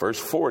 Verse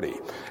 40.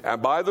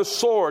 And by the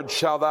sword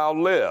shalt thou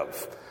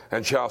live,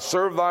 and shalt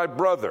serve thy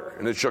brother.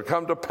 And it shall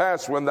come to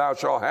pass when thou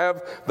shalt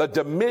have the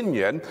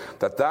dominion,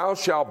 that thou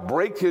shalt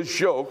break his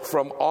yoke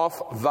from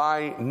off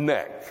thy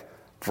neck.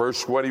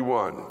 Verse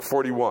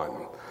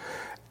 41.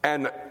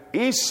 And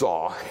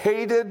Esau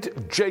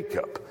hated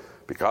Jacob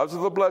because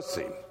of the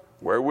blessing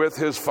wherewith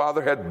his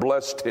father had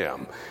blessed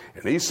him.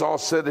 And Esau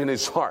said in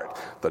his heart,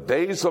 the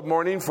days of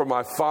mourning for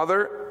my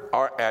father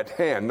are at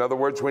hand. In other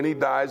words, when he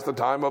dies, the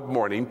time of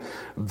mourning,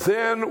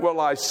 then will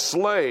I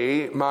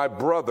slay my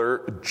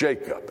brother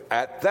Jacob.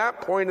 At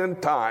that point in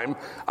time,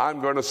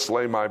 I'm going to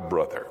slay my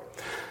brother.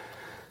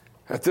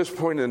 At this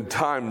point in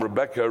time,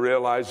 Rebekah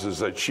realizes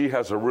that she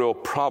has a real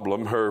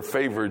problem. Her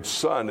favored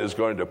son is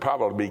going to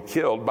probably be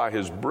killed by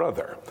his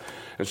brother.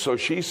 And so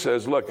she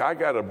says, look, I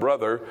got a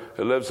brother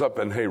who lives up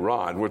in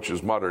Haran, which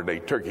is modern-day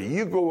Turkey.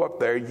 You go up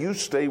there, you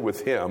stay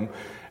with him,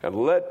 and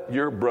let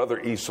your brother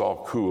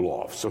Esau cool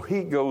off. So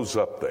he goes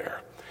up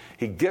there.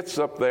 He gets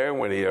up there.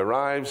 When he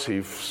arrives,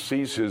 he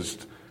sees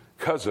his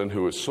cousin,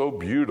 who is so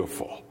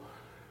beautiful.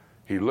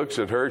 He looks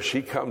at her.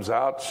 She comes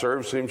out,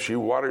 serves him. She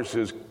waters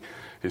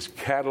his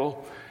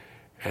cattle.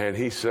 And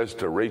he says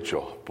to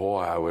Rachel, boy,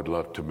 I would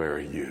love to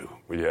marry you.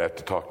 Well, you have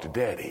to talk to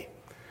Daddy.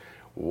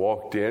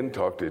 Walked in,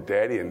 talked to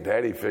Daddy, and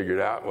Daddy figured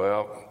out,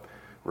 well,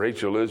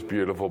 Rachel is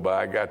beautiful, but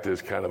I got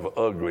this kind of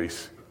ugly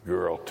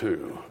girl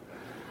too.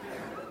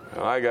 And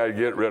I got to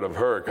get rid of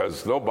her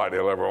because nobody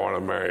will ever want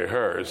to marry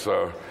her.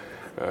 So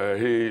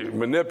he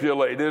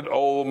manipulated,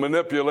 old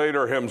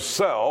manipulator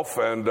himself.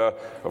 And,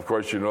 of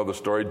course, you know the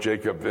story.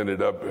 Jacob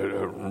ended up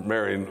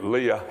marrying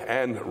Leah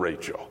and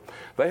Rachel.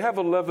 They have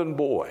 11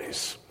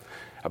 boys.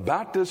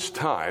 About this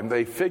time,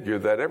 they figure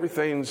that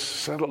everything's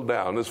settled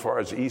down as far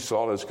as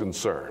Esau is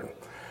concerned.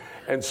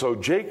 And so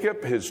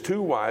Jacob, his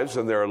 2 wives,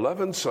 and their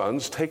 11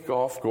 sons take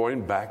off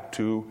going back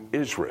to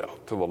Israel,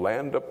 to the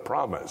land of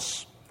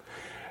promise.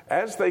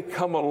 As they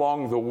come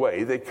along the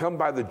way, they come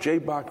by the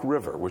Jabbok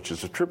River, which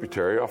is a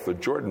tributary off the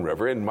Jordan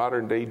River in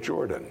modern-day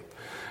Jordan.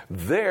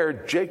 There,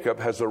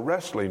 Jacob has a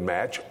wrestling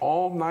match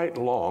all night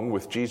long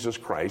with Jesus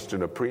Christ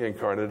in a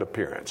pre-incarnate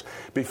appearance.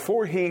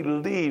 Before he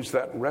leaves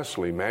that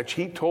wrestling match,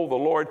 he told the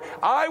Lord,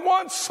 I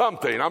want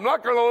something. I'm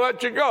not going to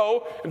let you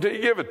go until you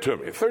give it to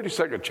me.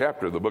 32nd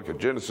chapter of the book of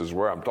Genesis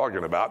where I'm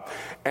talking about.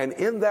 And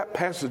in that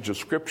passage of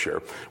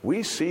Scripture,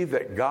 we see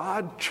that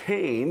God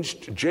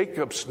changed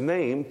Jacob's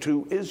name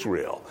to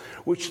Israel,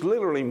 which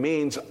literally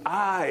means,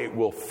 I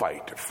will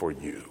fight for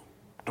you.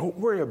 Don't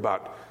worry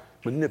about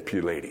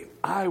manipulating.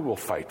 I will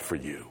fight for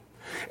you.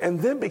 And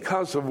then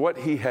because of what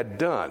he had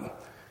done,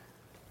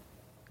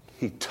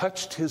 he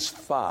touched his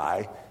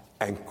thigh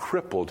and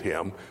crippled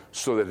him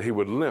so that he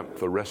would limp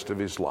the rest of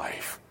his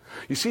life.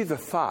 You see, the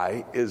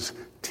thigh is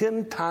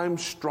 10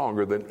 times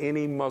stronger than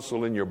any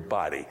muscle in your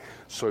body.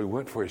 So he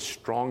went for his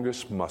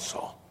strongest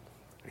muscle.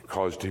 It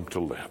caused him to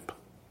limp.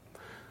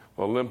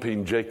 Well,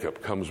 limping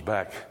Jacob comes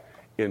back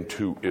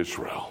into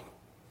Israel.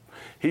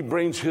 He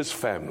brings his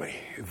family.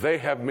 They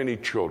have many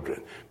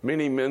children,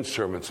 many men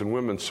servants and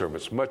women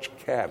servants, much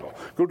cattle.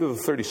 Go to the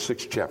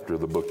 36th chapter of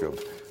the book of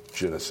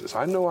Genesis.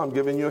 I know I'm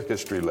giving you a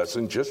history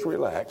lesson. Just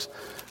relax.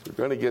 We're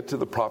going to get to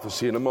the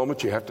prophecy in a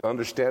moment. You have to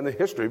understand the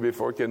history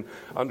before you can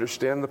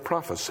understand the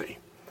prophecy.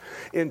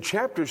 In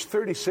chapters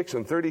 36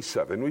 and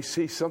 37, we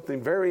see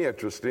something very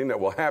interesting that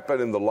will happen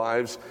in the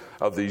lives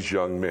of these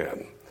young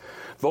men.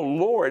 The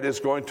Lord is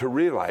going to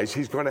realize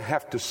he's going to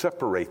have to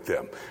separate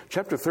them.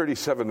 Chapter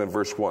 37 and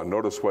verse 1,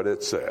 notice what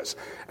it says.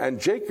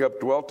 And Jacob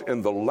dwelt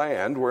in the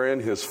land wherein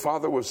his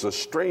father was a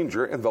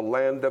stranger, in the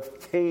land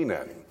of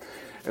Canaan.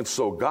 And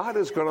so God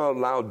is going to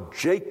allow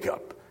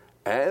Jacob,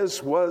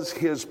 as was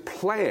his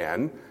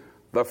plan,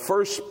 the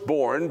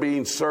firstborn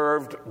being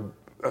serving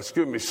the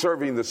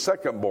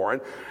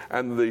secondborn,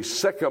 and the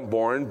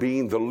secondborn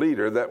being the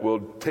leader that will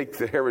take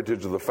the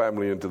heritage of the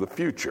family into the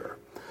future.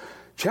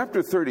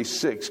 Chapter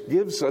 36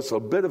 gives us a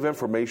bit of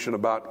information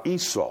about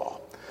Esau.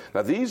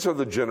 Now, these are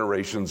the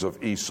generations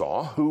of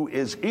Esau, who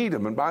is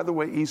Edom. And by the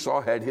way,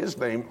 Esau had his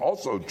name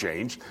also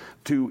changed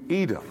to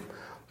Edom.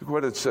 Look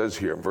what it says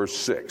here in verse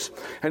 6.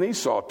 And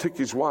Esau took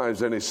his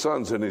wives and his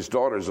sons and his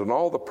daughters and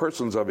all the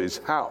persons of his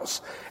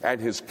house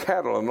and his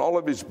cattle and all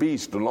of his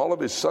beasts and all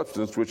of his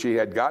substance which he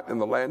had got in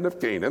the land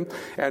of Canaan,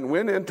 and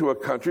went into a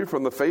country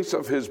from the face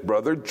of his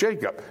brother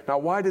Jacob. Now,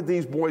 why did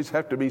these boys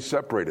have to be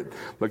separated?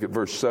 Look at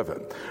verse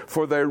 7.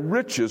 For their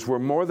riches were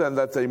more than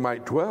that they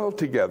might dwell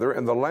together,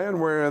 and the land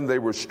wherein they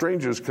were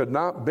strangers could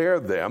not bear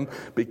them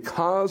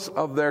because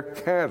of their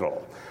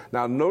cattle.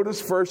 Now,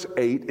 notice verse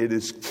 8. It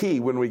is key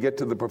when we get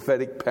to the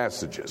prophetic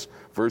passages.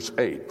 Verse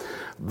 8.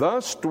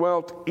 Thus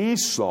dwelt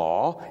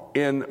Esau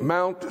in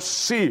Mount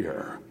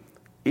Seir.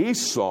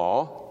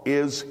 Esau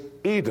is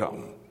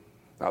Edom.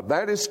 Now,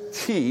 that is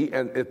key,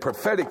 and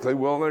prophetically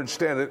we'll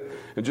understand it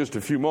in just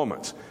a few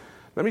moments.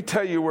 Let me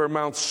tell you where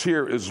Mount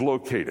Seir is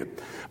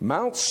located.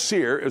 Mount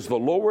Seir is the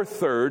lower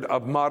third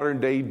of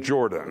modern-day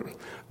Jordan.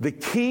 The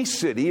key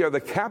city, or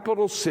the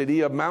capital city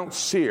of Mount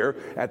Seir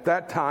at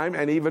that time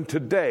and even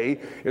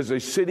today, is a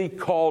city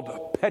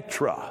called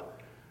Petra,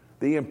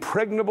 the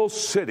impregnable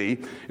city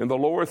in the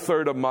lower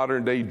third of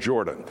modern-day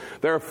Jordan.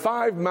 There are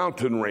 5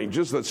 mountain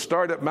ranges that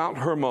start at Mount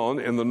Hermon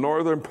in the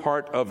northern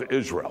part of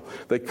Israel.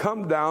 They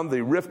come down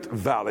the Rift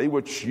Valley,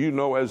 which you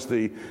know as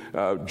the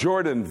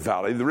Jordan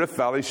Valley. The Rift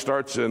Valley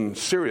starts in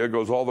Syria,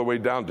 goes all the way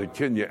down to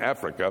Kenya,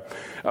 Africa.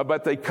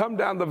 But they come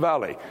down the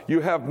valley.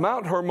 You have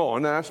Mount Hermon,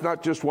 and that's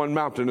not just one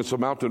mountain, it's a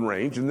mountain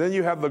range. And then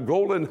you have the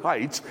Golan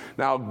Heights.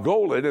 Now,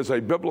 Golan is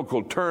a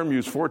biblical term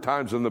used 4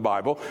 times in the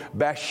Bible.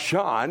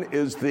 Bashan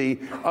is the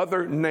other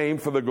name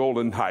for the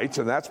Golan Heights,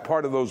 and that's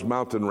part of those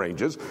mountain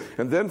ranges.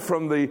 And then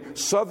from the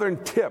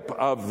southern tip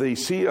of the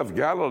Sea of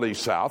Galilee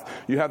south,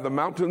 you have the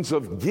mountains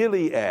of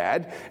Gilead,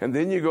 and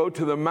then you go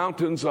to the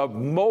mountains of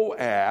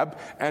Moab,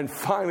 and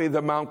finally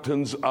the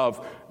mountains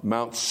of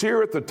Mount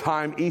Seir. At the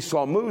time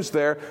Esau moves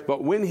there,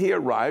 but when he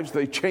arrives,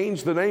 they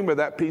change the name of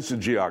that piece of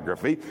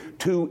geography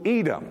to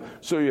Edom.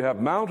 So you have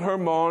Mount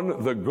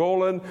Hermon, the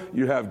Golan,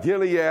 you have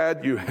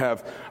Gilead, you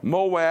have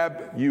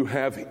Moab, you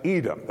have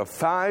Edom, the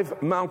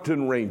 5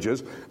 mountain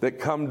ranges that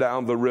come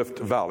down the Rift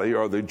Valley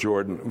or the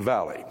Jordan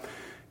Valley.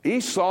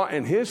 Esau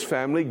and his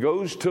family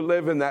goes to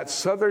live in that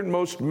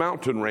southernmost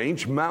mountain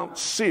range, Mount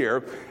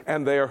Seir,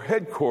 and they are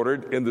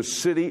headquartered in the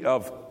city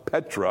of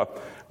Petra,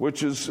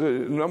 which is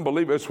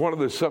unbelievable. It's one of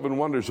the 7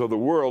 wonders of the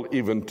world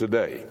even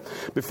today.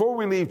 Before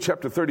we leave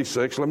chapter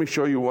 36, let me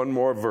show you one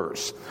more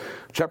verse.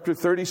 Chapter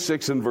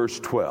 36 and verse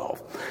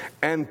 12.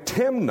 And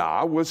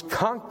Timnah was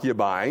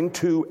concubine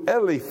to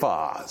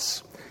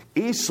Eliphaz,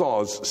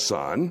 Esau's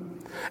son,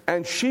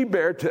 and she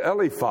bare to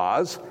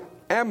Eliphaz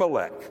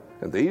Amalek.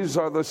 And these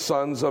are the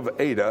sons of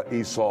Adah,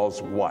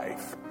 Esau's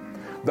wife.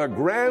 The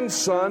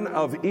grandson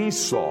of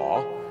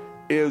Esau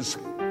is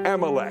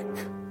Amalek.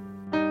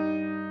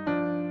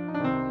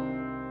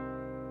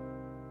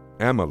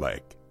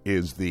 Amalek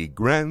is the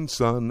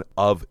grandson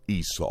of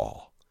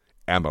Esau.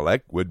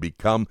 Amalek would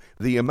become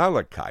the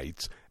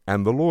Amalekites,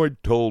 and the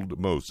Lord told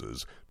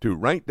Moses to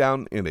write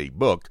down in a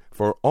book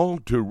for all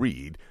to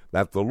read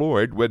that the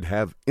Lord would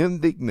have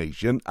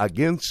indignation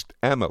against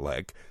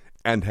Amalek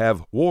and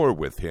have war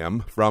with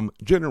him from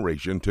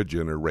generation to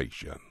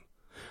generation.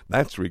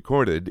 That's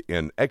recorded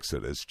in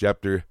Exodus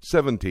chapter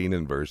 17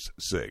 and verse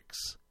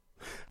 6.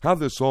 How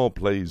this all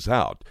plays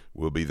out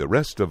will be the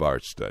rest of our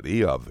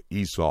study of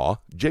Esau,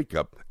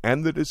 Jacob,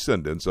 and the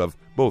descendants of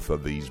both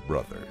of these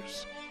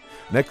brothers.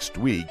 Next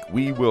week,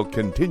 we will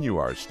continue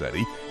our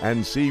study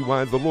and see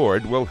why the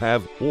Lord will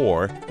have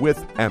war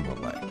with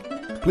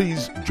Amalek.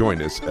 Please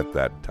join us at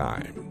that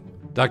time.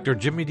 Dr.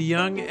 Jimmy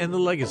DeYoung and the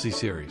Legacy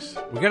Series.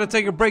 We're going to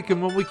take a break, and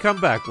when we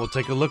come back, we'll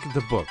take a look at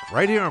the book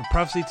right here on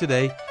Prophecy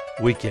Today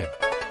Weekend.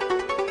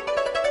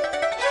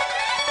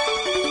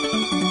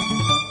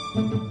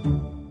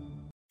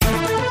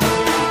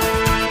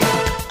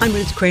 I'm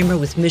Ruth Kramer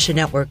with Mission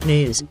Network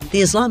News.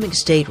 The Islamic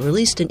State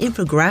released an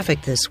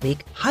infographic this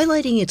week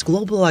highlighting its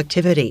global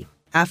activity.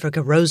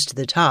 Africa rose to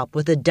the top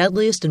with the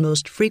deadliest and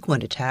most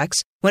frequent attacks.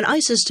 When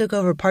ISIS took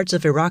over parts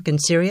of Iraq and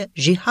Syria,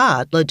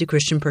 jihad led to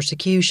Christian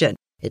persecution.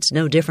 It's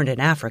no different in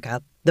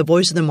Africa. The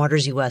Voice of the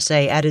Martyrs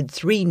USA added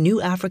 3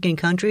 new African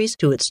countries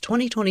to its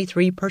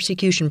 2023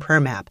 persecution prayer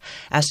map,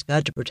 asked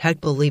God to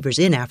protect believers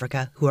in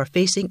Africa who are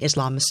facing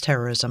Islamist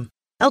terrorism.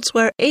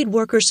 Elsewhere, aid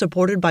workers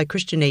supported by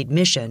Christian Aid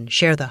Mission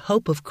share the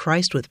hope of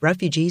Christ with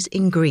refugees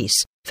in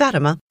Greece.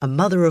 Fatima, a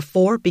mother of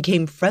 4,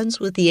 became friends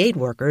with the aid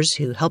workers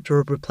who helped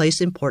her replace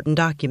important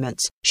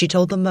documents. She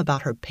told them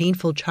about her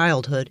painful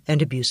childhood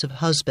and abusive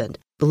husband.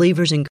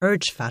 Believers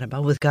encouraged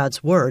Fatima with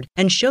God's Word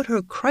and showed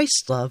her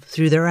Christ's love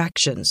through their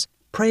actions.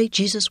 Pray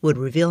Jesus would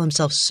reveal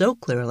himself so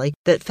clearly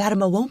that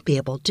Fatima won't be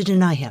able to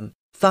deny him.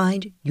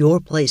 Find your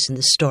place in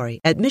the story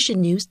at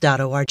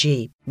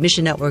missionnews.org.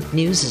 Mission Network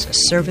News is a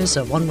service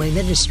of One Way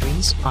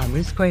Ministries. I'm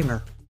Ruth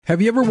Kramer. Have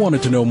you ever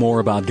wanted to know more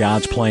about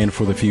God's plan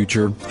for the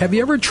future? Have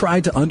you ever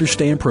tried to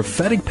understand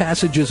prophetic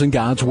passages in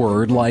God's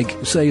Word,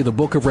 like, say, the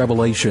book of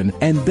Revelation,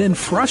 and been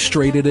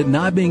frustrated at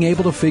not being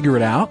able to figure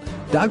it out?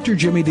 Dr.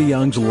 Jimmy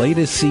DeYoung's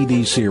latest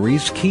CD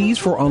series, Keys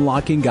for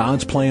Unlocking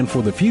God's Plan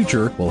for the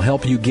Future, will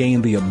help you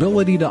gain the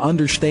ability to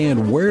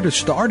understand where to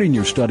start in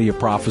your study of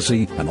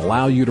prophecy and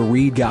allow you to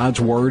read God's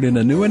Word in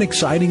a new and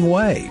exciting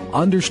way.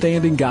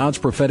 Understanding God's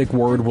prophetic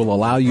Word will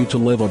allow you to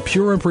live a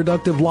pure and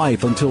productive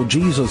life until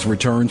Jesus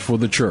returns for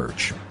the church.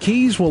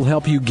 Keys will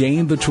help you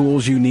gain the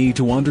tools you need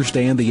to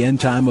understand the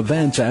end-time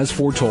events as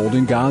foretold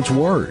in God's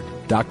Word.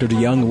 Dr.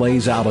 DeYoung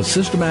lays out a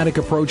systematic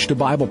approach to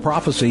Bible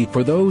prophecy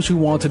for those who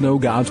want to know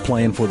God's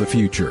plan for the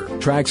future.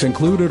 Tracks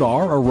included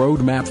are A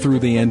Roadmap Through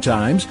the End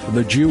Times,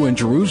 The Jew in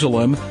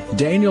Jerusalem,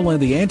 Daniel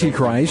and the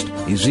Antichrist,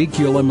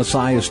 Ezekiel and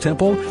Messiah's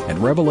Temple, and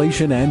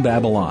Revelation and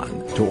Babylon.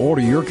 To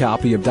order your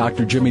copy of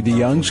Dr. Jimmy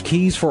DeYoung's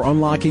Keys for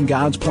Unlocking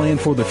God's Plan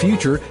for the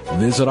Future,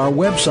 visit our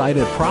website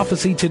at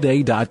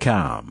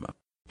prophecytoday.com.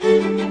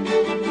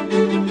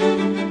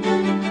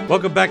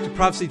 Welcome back to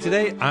Prophecy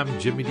Today. I'm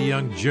Jimmy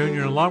DeYoung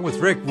Jr. Along with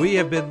Rick, we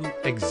have been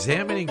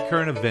examining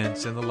current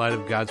events in the light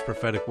of God's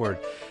prophetic word.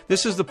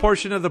 This is the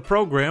portion of the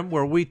program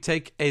where we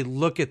take a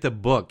look at the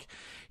book.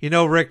 You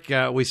know, Rick,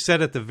 we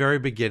said at the very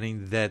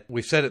beginning that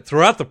we said it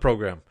throughout the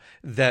program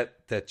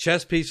that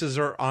chess pieces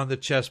are on the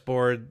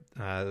chessboard.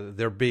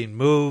 They're being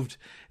moved.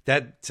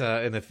 And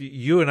if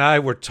you and I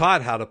were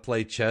taught how to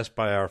play chess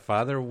by our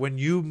father, when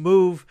you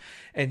move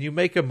and you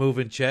make a move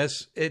in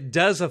chess, it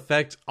does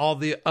affect all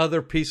the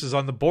other pieces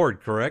on the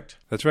board, correct?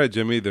 That's right,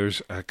 Jimmy.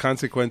 There's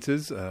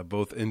consequences,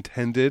 both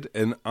intended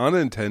and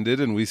unintended,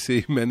 and we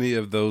see many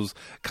of those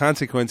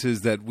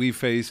consequences that we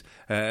face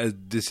as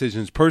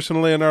decisions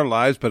personally in our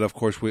lives, but of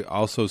course we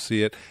also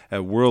see it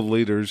at world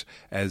leaders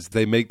as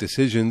they make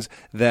decisions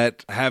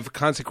that have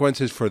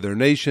consequences for their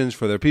nations,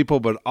 for their people,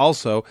 but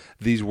also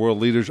these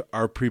world leaders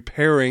are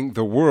preparing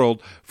the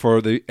world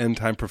for the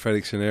end-time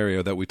prophetic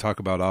scenario that we talk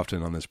about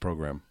often on this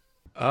program.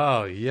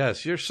 Oh,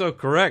 yes, you're so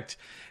correct.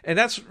 And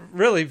that's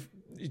really,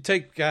 you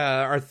take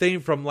our theme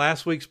from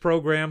last week's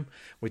program,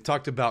 we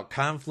talked about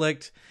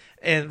conflict,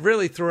 and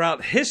really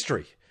throughout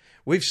history,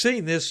 we've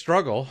seen this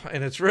struggle,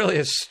 and it's really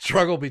a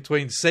struggle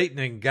between Satan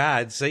and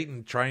God,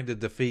 Satan trying to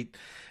defeat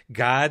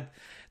God,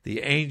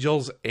 the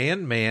angels,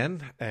 and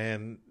man,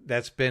 and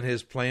that's been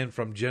his plan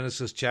from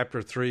Genesis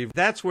chapter 3.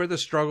 That's where the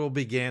struggle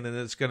began, and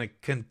it's going to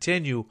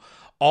continue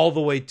all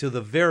the way to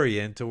the very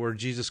end, to where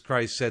Jesus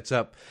Christ sets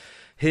up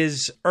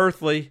his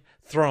earthly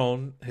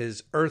throne,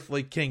 his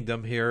earthly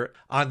kingdom here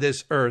on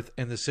this earth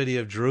in the city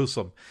of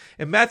Jerusalem.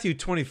 In Matthew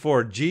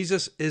 24,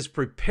 Jesus is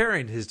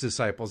preparing his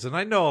disciples. And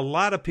I know a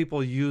lot of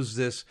people use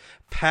this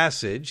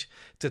passage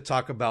to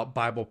talk about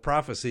Bible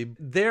prophecy.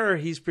 There,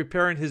 he's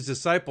preparing his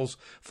disciples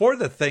for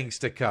the things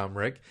to come,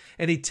 Rick.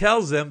 And he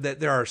tells them that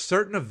there are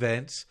certain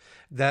events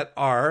that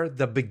are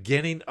the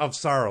beginning of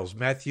sorrows.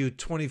 Matthew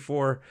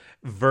 24,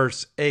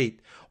 verse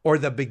 8. Or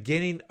the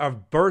beginning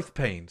of birth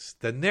pains.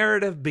 The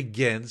narrative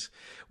begins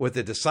with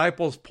the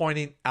disciples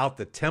pointing out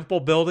the temple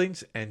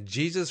buildings and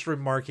Jesus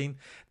remarking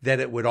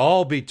that it would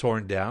all be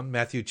torn down.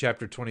 Matthew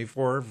chapter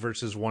 24,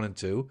 verses 1 and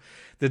 2.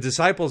 The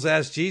disciples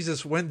asked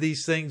Jesus when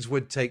these things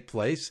would take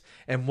place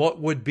and what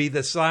would be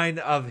the sign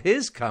of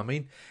his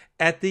coming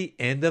at the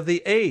end of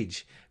the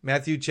age.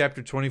 Matthew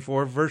chapter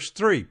 24, verse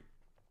 3.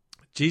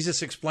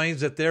 Jesus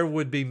explains that there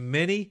would be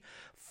many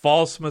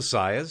false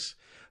messiahs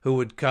who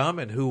would come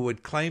and who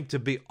would claim to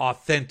be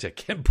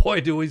authentic. And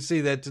boy, do we see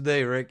that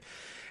today, Rick.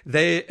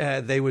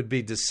 They would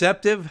be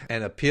deceptive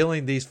and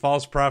appealing these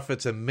false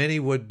prophets, and many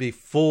would be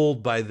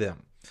fooled by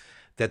them.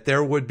 That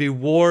there would be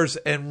wars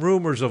and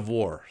rumors of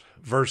war.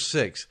 Verse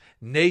 6,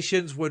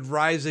 nations would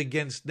rise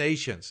against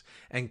nations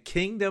and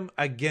kingdom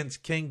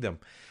against kingdom.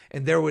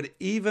 And there would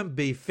even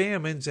be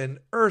famines and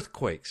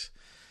earthquakes.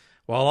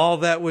 While all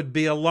that would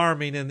be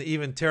alarming and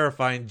even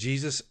terrifying,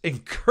 Jesus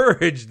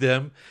encouraged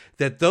them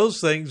that those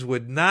things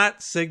would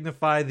not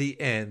signify the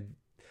end.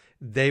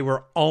 They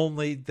were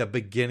only the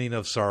beginning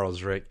of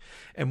sorrows, Rick.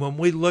 And when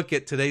we look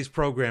at today's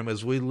program,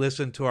 as we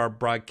listen to our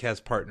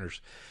broadcast partners,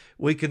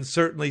 we can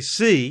certainly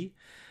see,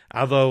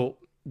 although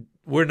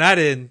we're not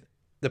in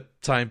the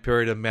time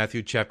period of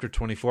Matthew chapter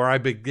 24.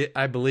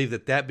 I believe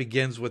that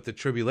begins with the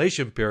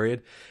tribulation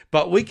period,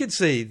 but we can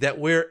see that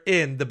we're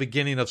in the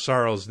beginning of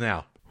sorrows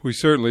now. We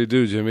certainly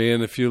do, Jimmy.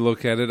 And if you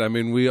look at it, I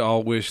mean, we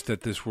all wish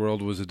that this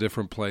world was a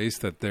different place,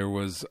 that there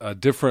was a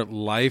different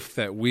life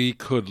that we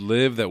could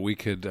live, that we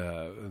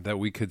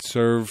could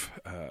serve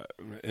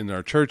in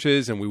our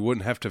churches, and we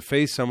wouldn't have to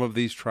face some of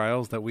these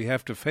trials that we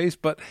have to face.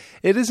 But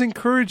it is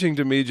encouraging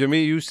to me,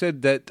 Jimmy. You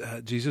said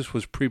that Jesus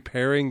was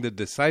preparing the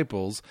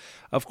disciples.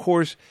 Of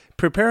course,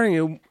 preparing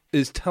them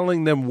is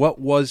telling them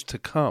what was to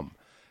come.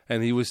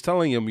 And he was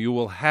telling him, you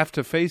will have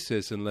to face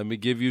this, and let me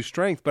give you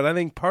strength. But I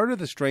think part of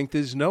the strength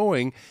is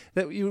knowing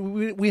that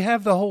we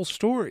have the whole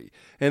story.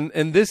 And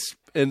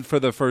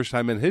for the first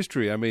time in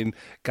history, I mean,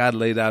 God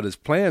laid out his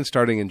plan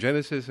starting in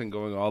Genesis and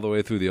going all the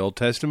way through the Old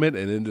Testament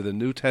and into the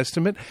New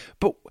Testament.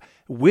 But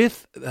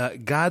with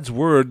God's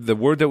word, the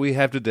word that we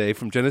have today,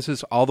 from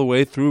Genesis all the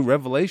way through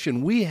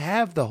Revelation, we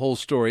have the whole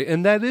story,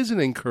 and that is an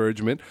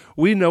encouragement.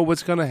 We know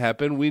what's going to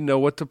happen. We know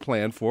what to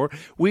plan for.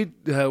 We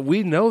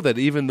know that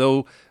even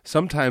though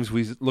sometimes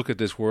we look at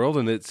this world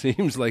and it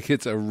seems like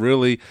it's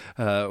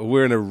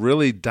we're in a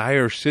really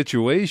dire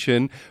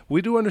situation,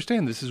 we do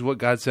understand this is what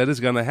God said is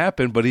going to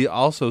happen, but he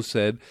also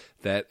said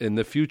that in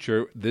the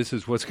future, this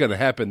is what's going to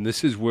happen.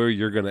 This is where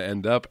you're going to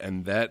end up,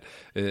 and that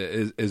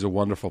is a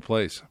wonderful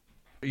place.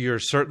 You're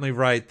certainly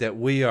right that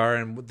we are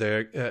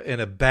in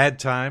a bad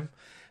time,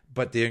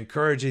 but the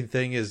encouraging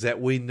thing is that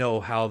we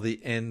know how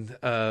the end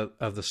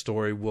of the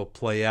story will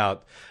play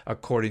out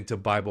according to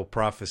Bible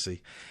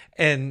prophecy.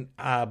 And,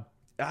 I'll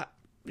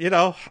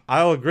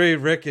agree,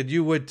 Rick, and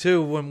you would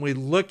too, when we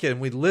look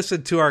and we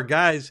listen to our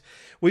guys,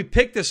 we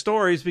pick the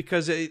stories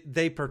because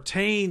they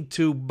pertain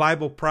to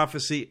Bible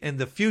prophecy in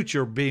the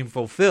future being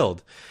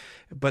fulfilled.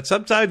 But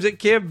sometimes it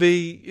can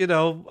be,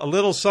 a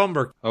little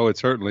somber. Oh, it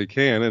certainly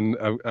can.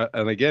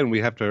 And again,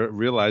 we have to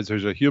realize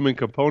there's a human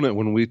component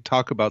when we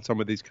talk about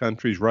some of these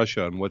countries,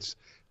 Russia, and what's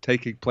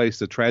taking place,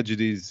 the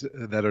tragedies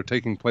that are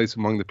taking place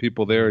among the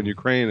people there in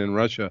Ukraine and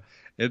Russia,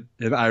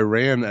 and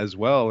Iran as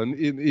well, and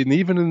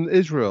even in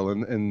Israel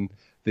and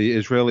the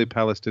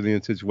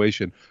Israeli-Palestinian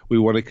situation. We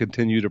want to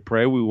continue to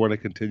pray. We want to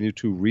continue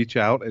to reach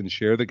out and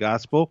share the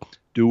gospel,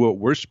 do what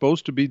we're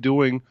supposed to be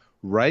doing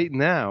right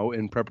now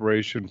in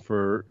preparation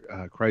for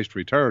Christ's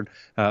return.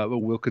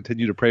 We'll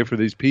continue to pray for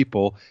these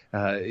people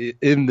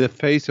in the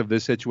face of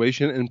this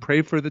situation, and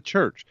pray for the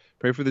church.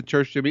 Pray for the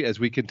church, Jimmy, as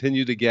we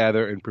continue to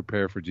gather and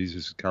prepare for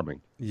Jesus' coming.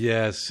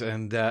 Yes,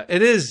 and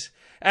it is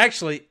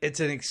actually, it's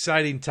an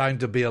exciting time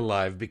to be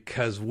alive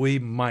because we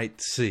might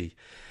see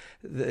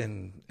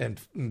and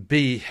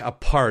be a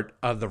part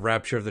of the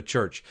rapture of the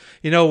church.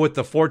 With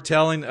the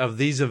foretelling of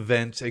these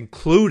events,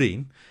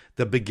 including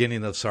the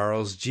beginning of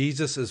sorrows,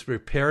 Jesus is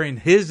preparing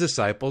his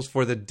disciples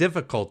for the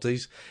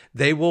difficulties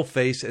they will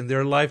face in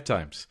their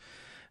lifetimes.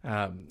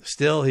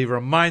 Still, he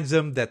reminds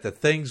them that the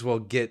things will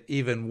get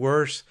even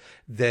worse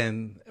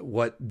than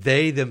what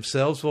they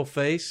themselves will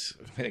face.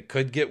 It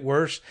could get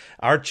worse.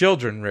 Our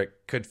children,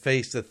 Rick, could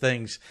face the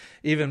things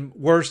even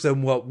worse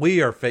than what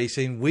we are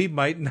facing. We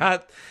might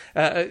not,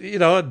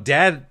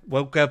 Dad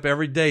woke up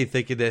every day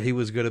thinking that he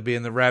was going to be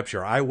in the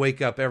rapture. I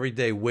wake up every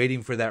day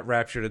waiting for that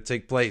rapture to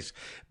take place.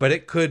 But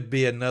it could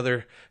be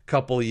another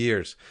couple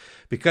years.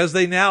 Because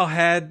they now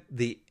had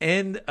the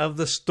end of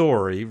the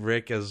story,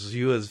 Rick, as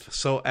you have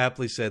so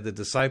aptly said, the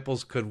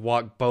disciples could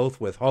walk both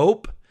with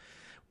hope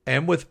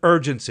and with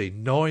urgency,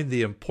 knowing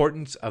the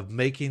importance of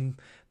making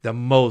the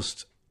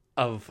most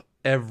of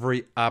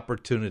every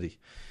opportunity.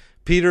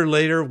 Peter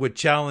later would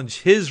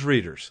challenge his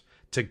readers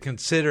to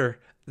consider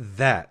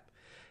that,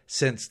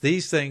 since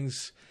these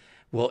things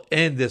will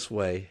end this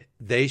way,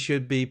 they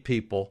should be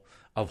people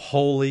of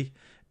holy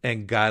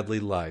and godly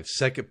lives.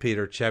 2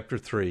 Peter chapter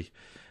 3.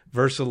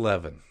 Verse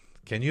 11.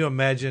 Can you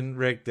imagine,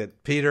 Rick,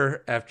 that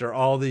Peter, after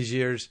all these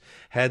years,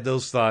 had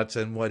those thoughts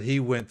and what he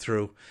went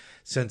through?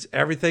 Since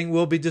everything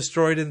will be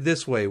destroyed in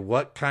this way,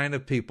 what kind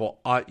of people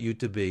ought you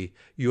to be?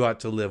 You ought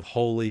to live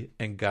holy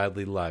and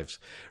godly lives.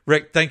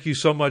 Rick, thank you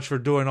so much for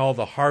doing all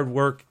the hard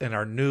work in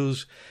our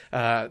news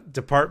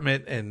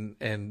department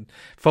and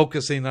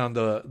focusing on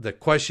the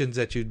questions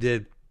that you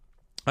did.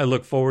 I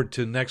look forward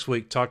to next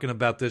week talking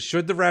about this.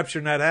 Should the rapture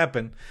not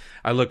happen,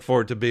 I look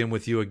forward to being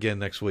with you again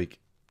next week.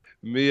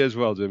 Me as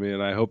well, Jimmy,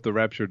 and I hope the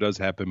rapture does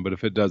happen, but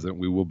if it doesn't,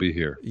 we will be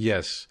here.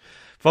 Yes.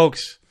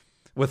 Folks,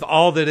 with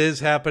all that is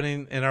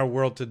happening in our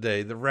world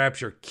today, the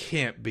rapture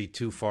can't be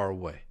too far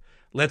away.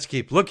 Let's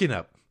keep looking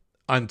up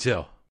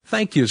until.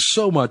 Thank you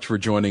so much for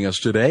joining us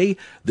today.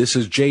 This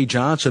is Jay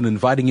Johnson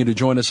inviting you to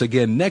join us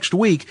again next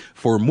week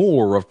for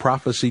more of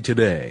Prophecy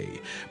Today.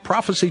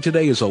 Prophecy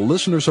Today is a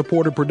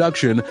listener-supported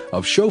production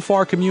of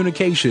Shofar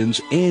Communications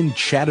in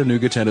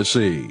Chattanooga,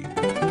 Tennessee.